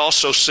for you to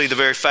also see the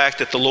very fact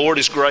that the Lord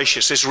is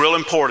gracious. It's real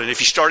important.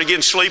 If you started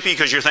getting sleepy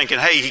because you're thinking,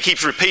 hey, he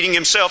keeps repeating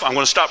himself, I'm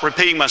going to stop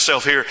repeating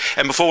myself here.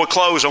 And before we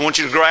close, I want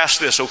you to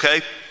grasp this,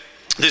 okay?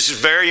 This is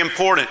very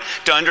important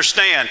to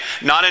understand.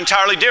 Not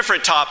entirely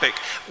different topic,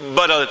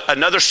 but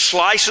another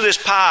slice of this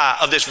pie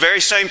of this very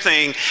same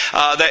thing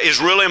that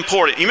is really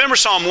important. You remember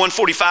Psalm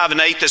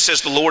 145:8 that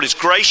says the Lord is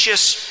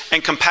gracious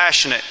and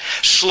compassionate,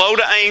 slow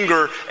to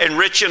anger and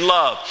rich in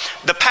love.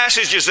 The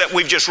passages that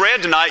we've just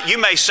read tonight, you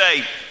may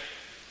say,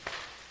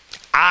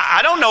 I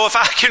don't know if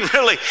I can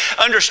really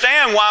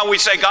understand why we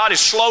say God is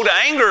slow to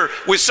anger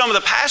with some of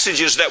the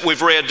passages that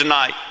we've read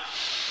tonight.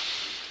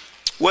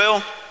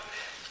 Well,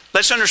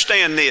 let's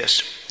understand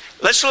this.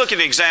 Let's look at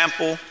an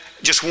example,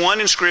 just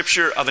one in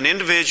Scripture, of an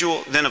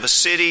individual, then of a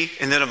city,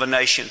 and then of a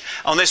nation.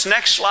 On this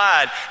next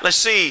slide, let's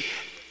see.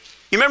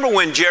 You remember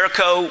when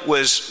Jericho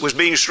was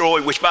being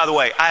destroyed, which, by the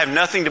way, I have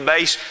nothing to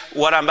base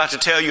what I'm about to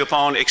tell you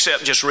upon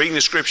except just reading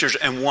the Scriptures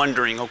and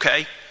wondering,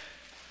 okay?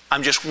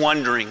 I'm just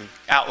wondering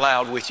out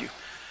loud with you.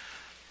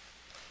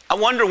 I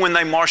wonder when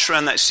they marched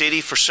around that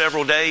city for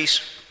several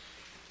days,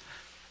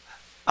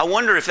 I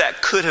wonder if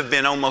that could have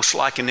been almost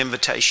like an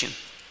invitation.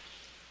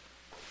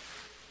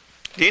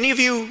 Do any of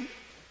you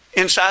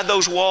inside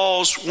those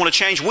walls want to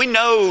change? We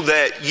know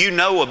that you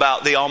know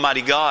about the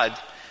Almighty God.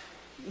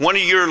 One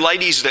of your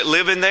ladies that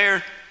live in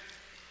there,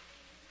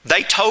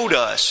 they told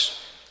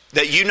us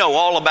that you know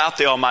all about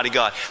the Almighty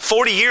God.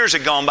 40 years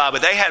had gone by,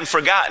 but they hadn't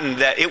forgotten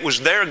that it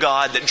was their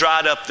God that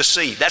dried up the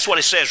sea. That's what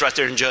it says right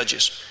there in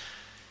Judges.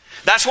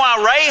 That's why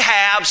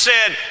Rahab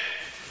said,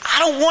 I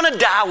don't want to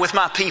die with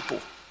my people.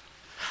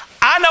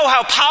 I know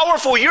how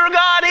powerful your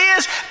God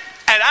is,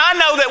 and I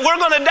know that we're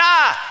going to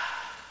die.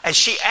 And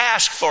she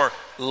asked for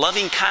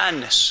loving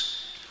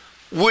kindness.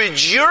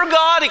 Would your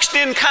God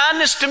extend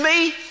kindness to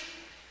me?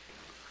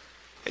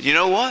 And you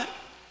know what?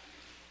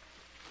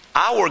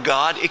 Our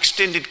God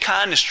extended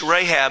kindness to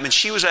Rahab, and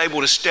she was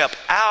able to step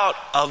out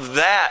of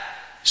that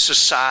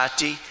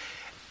society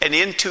and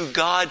into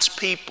God's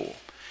people.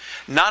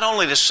 Not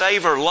only to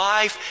save her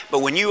life, but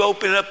when you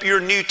open up your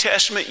New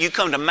Testament, you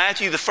come to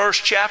Matthew, the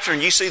 1st chapter,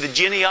 and you see the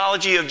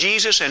genealogy of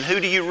Jesus, and who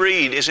do you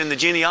read is in the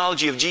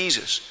genealogy of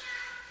Jesus?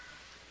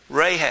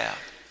 Rahab.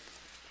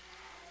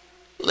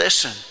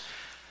 Listen,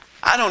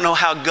 I don't know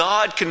how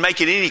God can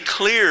make it any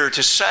clearer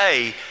to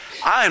say,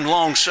 I am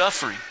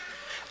long-suffering.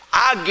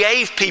 I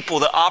gave people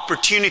the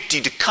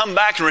opportunity to come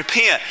back and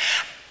repent.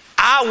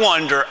 I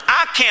wonder,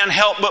 I can't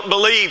help but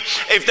believe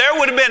if there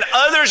would have been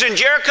others in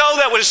Jericho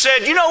that would have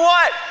said, you know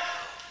what?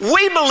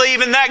 We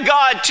believe in that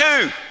God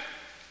too.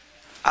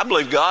 I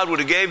believe God would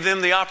have gave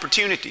them the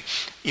opportunity.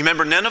 You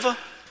remember Nineveh?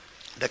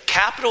 The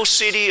capital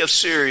city of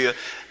Syria,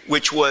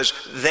 which was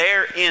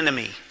their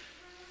enemy.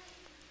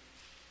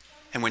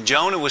 And when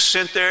Jonah was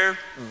sent there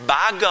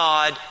by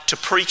God to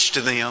preach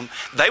to them,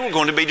 they were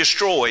going to be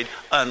destroyed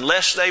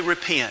unless they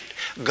repent.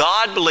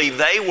 God believed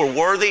they were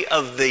worthy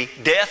of the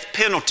death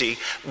penalty,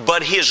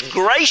 but His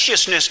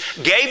graciousness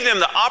gave them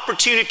the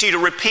opportunity to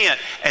repent.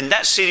 And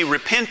that city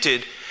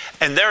repented,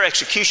 and their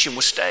execution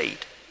was stayed.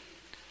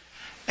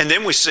 And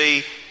then we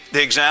see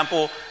the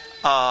example,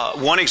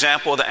 one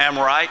example of the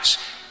Amorites.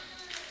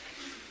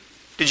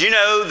 Did you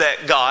know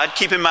that God,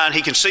 keep in mind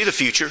He can see the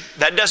future.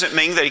 That doesn't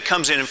mean that He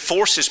comes in and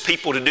forces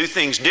people to do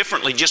things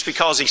differently just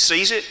because He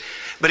sees it.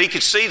 But He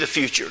could see the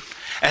future.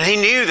 And He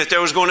knew that there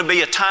was going to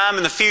be a time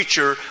in the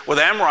future where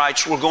the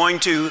Amorites were going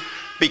to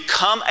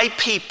become a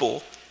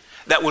people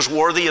that was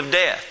worthy of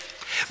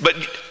death. But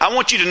I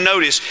want you to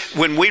notice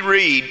when we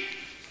read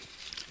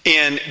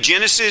in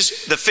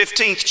Genesis, the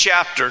 15th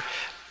chapter.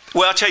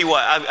 Well, I'll tell you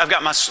what, I've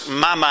got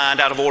my mind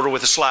out of order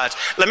with the slides.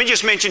 Let me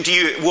just mention to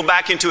you, we'll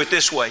back into it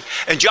this way.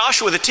 And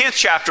Joshua, the 10th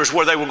chapter is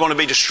where they were going to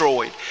be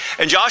destroyed.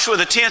 And Joshua,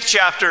 the 10th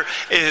chapter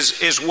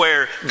is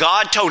where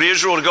God told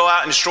Israel to go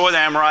out and destroy the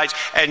Amorites.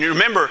 And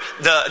remember,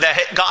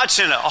 that God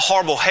sent a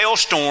horrible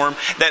hailstorm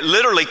that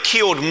literally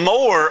killed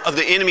more of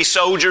the enemy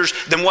soldiers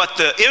than what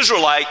the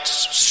Israelite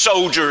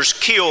soldiers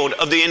killed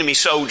of the enemy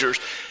soldiers.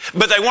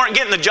 But they weren't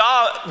getting the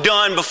job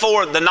done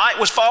before the night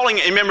was falling.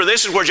 And remember,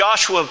 this is where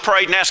Joshua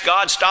prayed and asked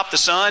God to stop the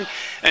sun.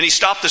 And He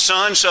stopped the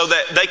sun so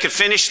that they could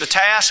finish the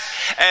task.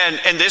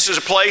 And this is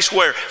a place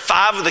where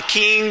 5 of the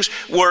kings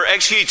were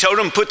executed. He told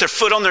them to put their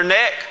foot on their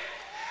neck.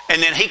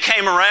 And then He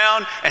came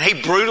around and He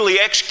brutally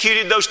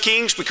executed those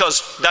kings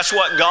because that's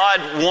what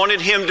God wanted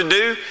him to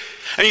do.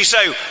 And you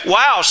say,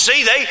 wow,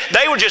 see,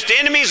 they were just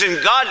enemies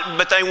and God,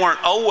 but they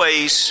weren't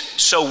always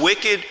so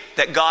wicked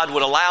that God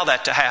would allow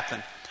that to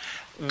happen.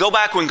 Go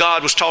back when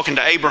God was talking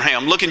to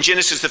Abraham. Look in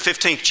Genesis the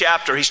 15th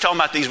chapter. He's talking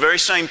about these very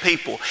same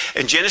people.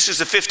 In Genesis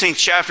the 15th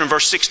chapter in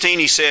verse 16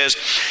 He says,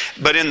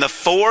 but in the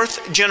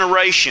 4th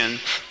generation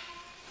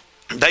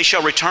they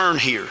shall return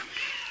here,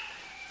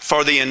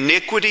 for the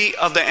iniquity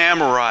of the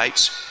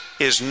Amorites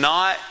is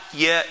not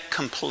yet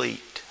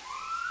complete.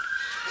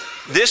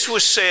 This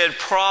was said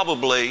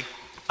probably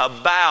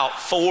about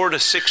 400 to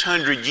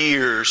 600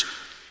 years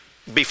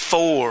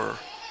before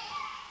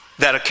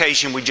that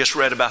occasion we just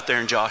read about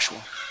there in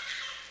Joshua.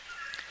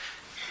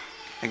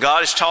 And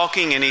God is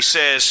talking and He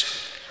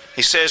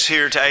says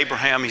here to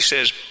Abraham, He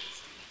says,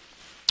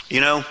 you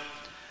know,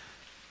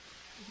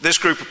 this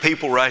group of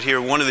people right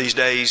here, one of these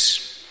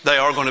days, they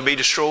are going to be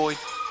destroyed.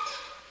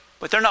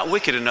 But they're not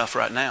wicked enough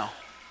right now.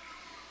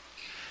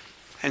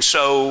 And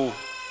so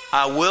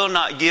I will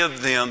not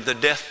give them the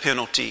death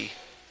penalty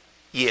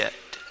yet.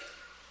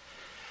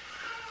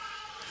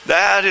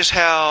 That is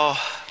how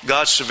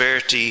God's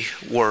severity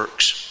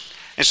works.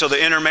 And so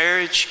the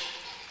intermarriages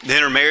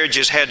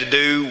had to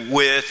do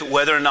with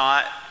whether or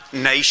not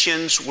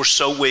nations were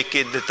so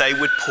wicked that they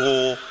would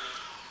pull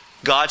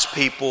God's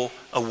people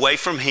away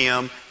from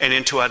Him and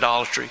into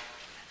idolatry.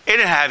 It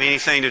didn't have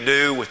anything to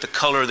do with the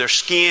color of their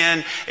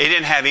skin. It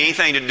didn't have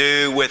anything to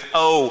do with,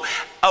 oh,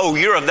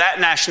 you're of that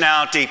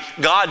nationality,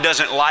 God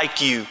doesn't like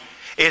you.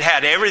 It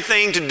had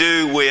everything to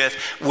do with,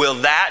 will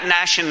that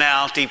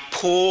nationality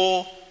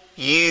pull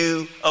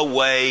you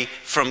away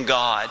from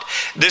God?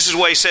 This is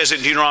what He says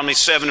in Deuteronomy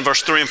 7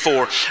 verse 3 and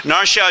 4.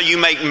 Nor shall you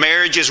make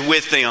marriages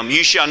with them.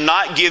 You shall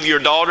not give your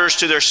daughters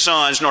to their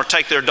sons, nor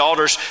take their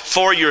daughters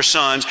for your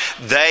sons.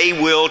 They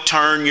will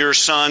turn your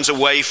sons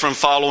away from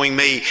following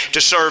me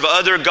to serve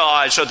other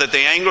gods, so that the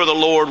anger of the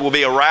Lord will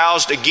be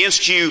aroused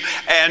against you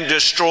and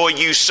destroy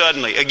you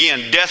suddenly.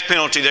 Again, death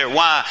penalty there.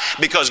 Why?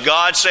 Because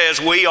God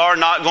says we are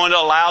not going to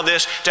allow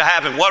this to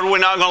happen. What are we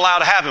not going to allow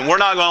to happen? We're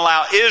not going to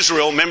allow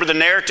Israel, remember the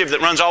narrative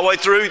that runs all the way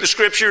through the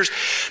scriptures,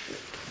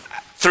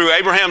 through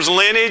Abraham's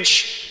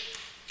lineage,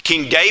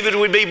 King David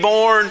would be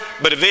born,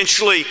 but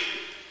eventually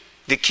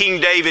the King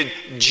David,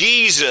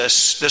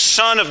 Jesus, the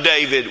son of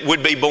David,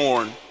 would be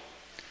born.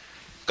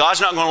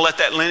 God's not going to let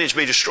that lineage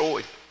be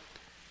destroyed.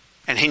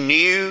 And He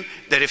knew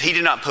that if He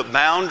did not put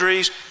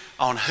boundaries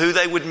on who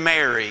they would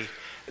marry,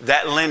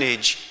 that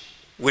lineage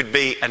would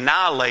be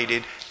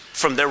annihilated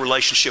from their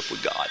relationship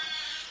with God.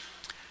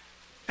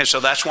 And so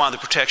that's why the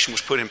protection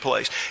was put in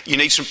place. You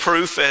need some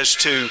proof as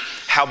to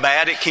how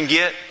bad it can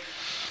get.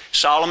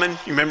 Solomon,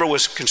 you remember,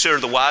 was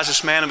considered the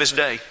wisest man of his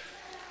day.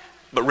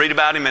 But read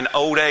about him in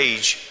old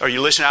age. Are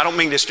you listening? I don't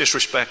mean this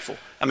disrespectful.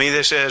 I mean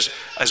this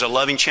as a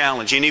loving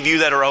challenge. Any of you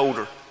that are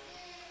older,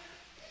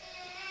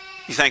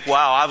 you think,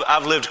 wow,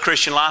 I've lived a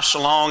Christian life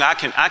so long, I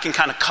can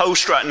kind of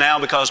coast right now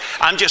because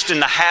I'm just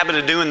in the habit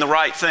of doing the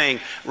right thing.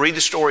 Read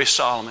the story of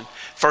Solomon.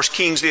 1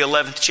 Kings, the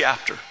 11th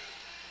chapter.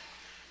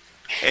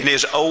 In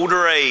his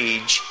older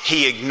age,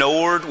 he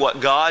ignored what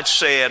God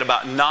said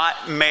about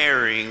not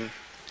marrying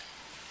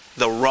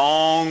the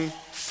wrong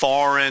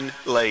foreign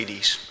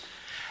ladies.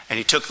 And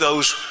he took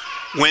those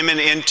women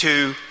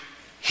into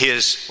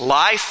his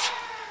life.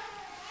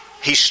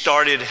 He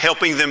started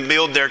helping them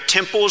build their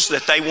temples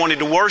that they wanted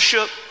to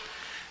worship.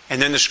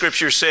 And then the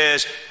scripture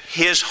says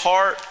his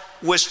heart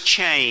was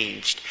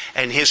changed.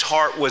 And his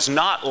heart was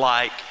not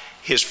like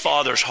his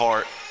father's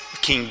heart,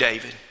 King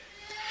David.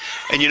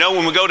 And you know,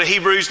 when we go to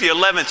Hebrews, the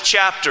 11th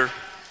chapter,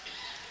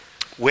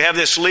 we have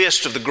this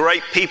list of the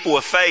great people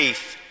of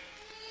faith.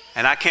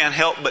 And I can't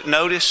help but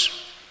notice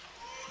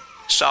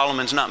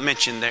Solomon's not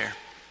mentioned there.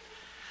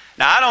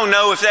 Now, I don't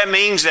know if that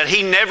means that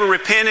he never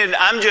repented.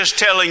 I'm just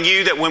telling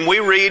you that when we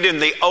read in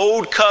the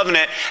Old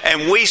Covenant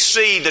and we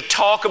see the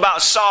talk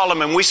about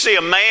Solomon, we see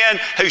a man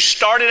who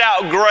started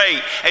out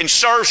great and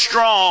served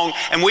strong,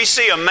 and we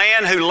see a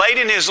man who late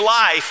in his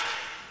life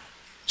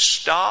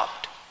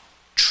stopped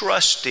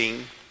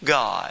trusting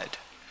God.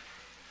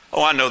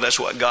 Oh, I know that's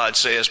what God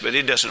says, but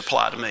it doesn't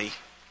apply to me.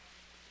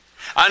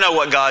 I know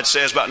what God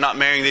says about not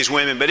marrying these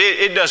women, but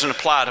it doesn't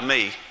apply to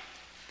me.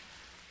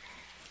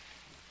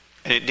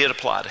 And it did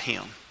apply to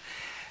him.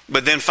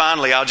 But then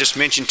finally, I'll just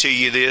mention to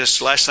you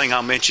this. Last thing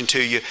I'll mention to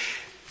you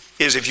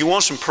is if you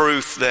want some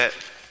proof that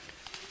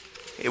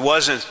it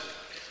wasn't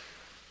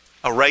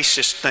a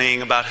racist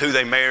thing about who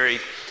they married,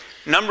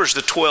 Numbers,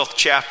 the 12th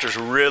chapter, is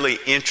a really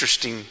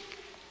interesting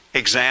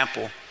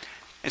example.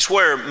 It's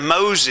where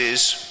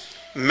Moses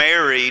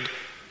married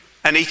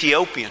an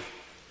Ethiopian.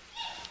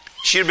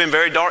 She'd have been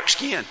very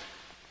dark-skinned.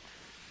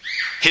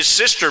 His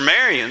sister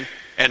Miriam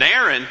and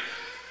Aaron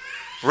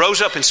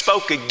rose up and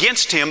spoke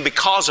against him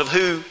because of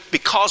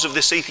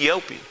this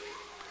Ethiopian.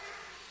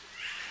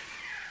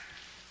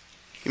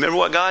 You remember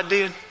what God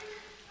did?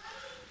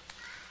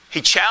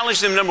 He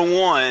challenged them, number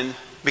one,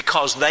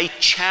 because they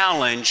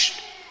challenged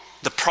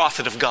the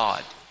prophet of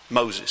God,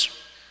 Moses.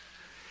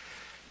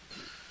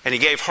 And he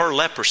gave her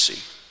leprosy.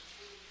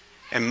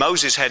 And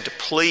Moses had to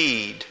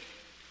plead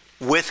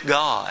with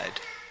God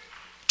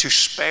to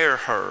spare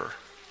her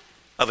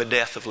of a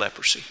death of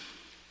leprosy.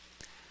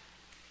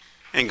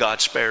 And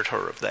God spared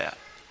her of that.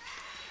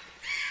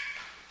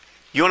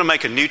 You want to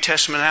make a New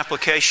Testament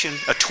application,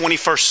 a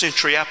 21st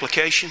century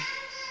application?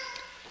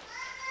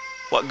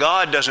 What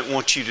God doesn't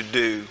want you to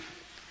do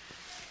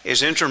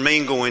is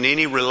intermingle in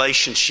any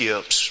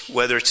relationships,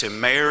 whether it's in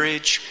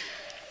marriage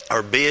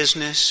or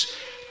business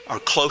or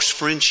close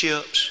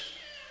friendships,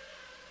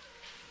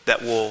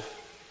 that will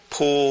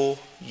pull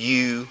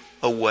you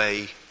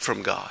away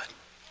from God.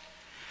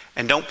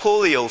 And don't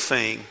pull the old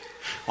thing.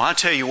 Well, I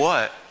tell you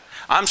what,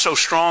 I'm so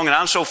strong and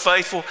I'm so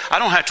faithful, I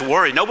don't have to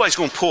worry. Nobody's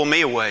going to pull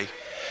me away.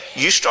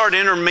 You start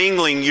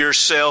intermingling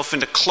yourself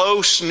into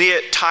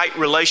close-knit, tight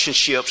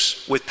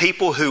relationships with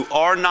people who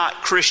are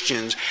not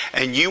Christians,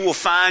 and you will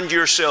find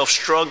yourself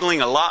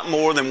struggling a lot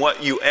more than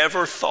what you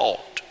ever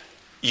thought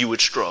you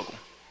would struggle.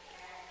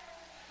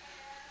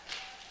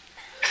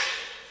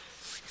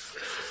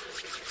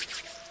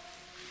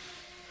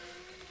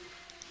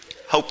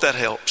 Hope that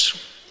helps.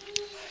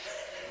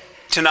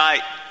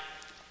 Tonight,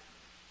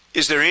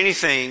 is there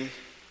anything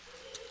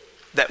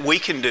that we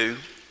can do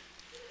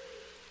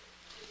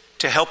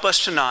to help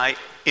us tonight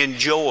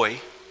enjoy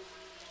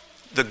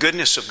the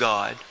goodness of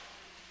God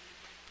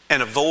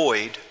and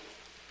avoid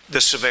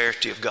the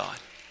severity of God?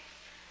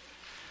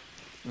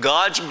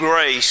 God's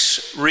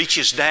grace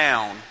reaches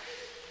down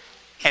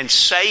and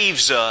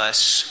saves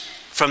us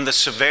from the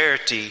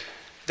severity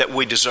that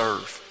we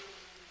deserve.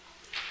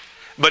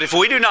 But if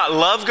we do not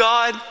love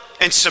God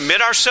and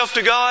submit ourselves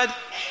to God,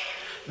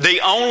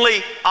 the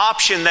only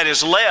option that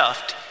is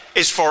left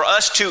is for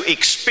us to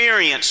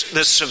experience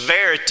the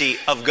severity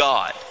of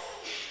God.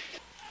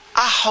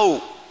 I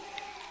hope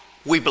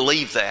we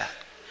believe that.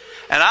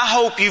 And I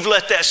hope you've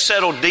let that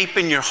settle deep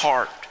in your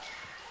heart.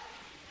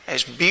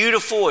 As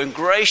beautiful and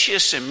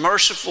gracious and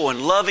merciful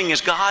and loving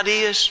as God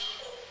is,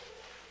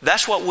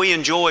 that's what we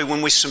enjoy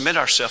when we submit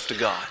ourselves to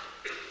God.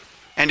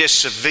 And as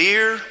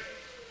severe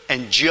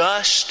and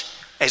just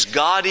as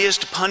God is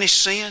to punish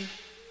sin,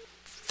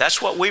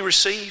 that's what we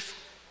receive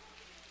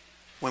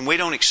when we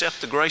don't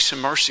accept the grace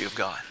and mercy of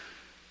God.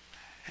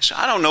 And so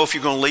I don't know if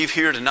you're going to leave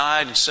here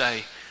tonight and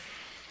say,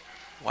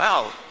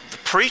 wow, the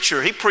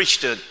preacher, he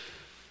preached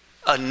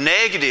a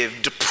negative,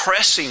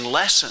 depressing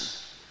lesson.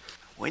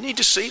 We need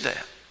to see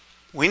that.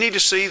 We need to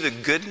see the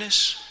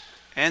goodness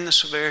and the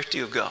severity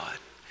of God.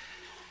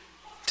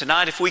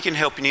 Tonight, if we can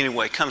help in any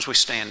way, come as we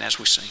stand as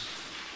we sing.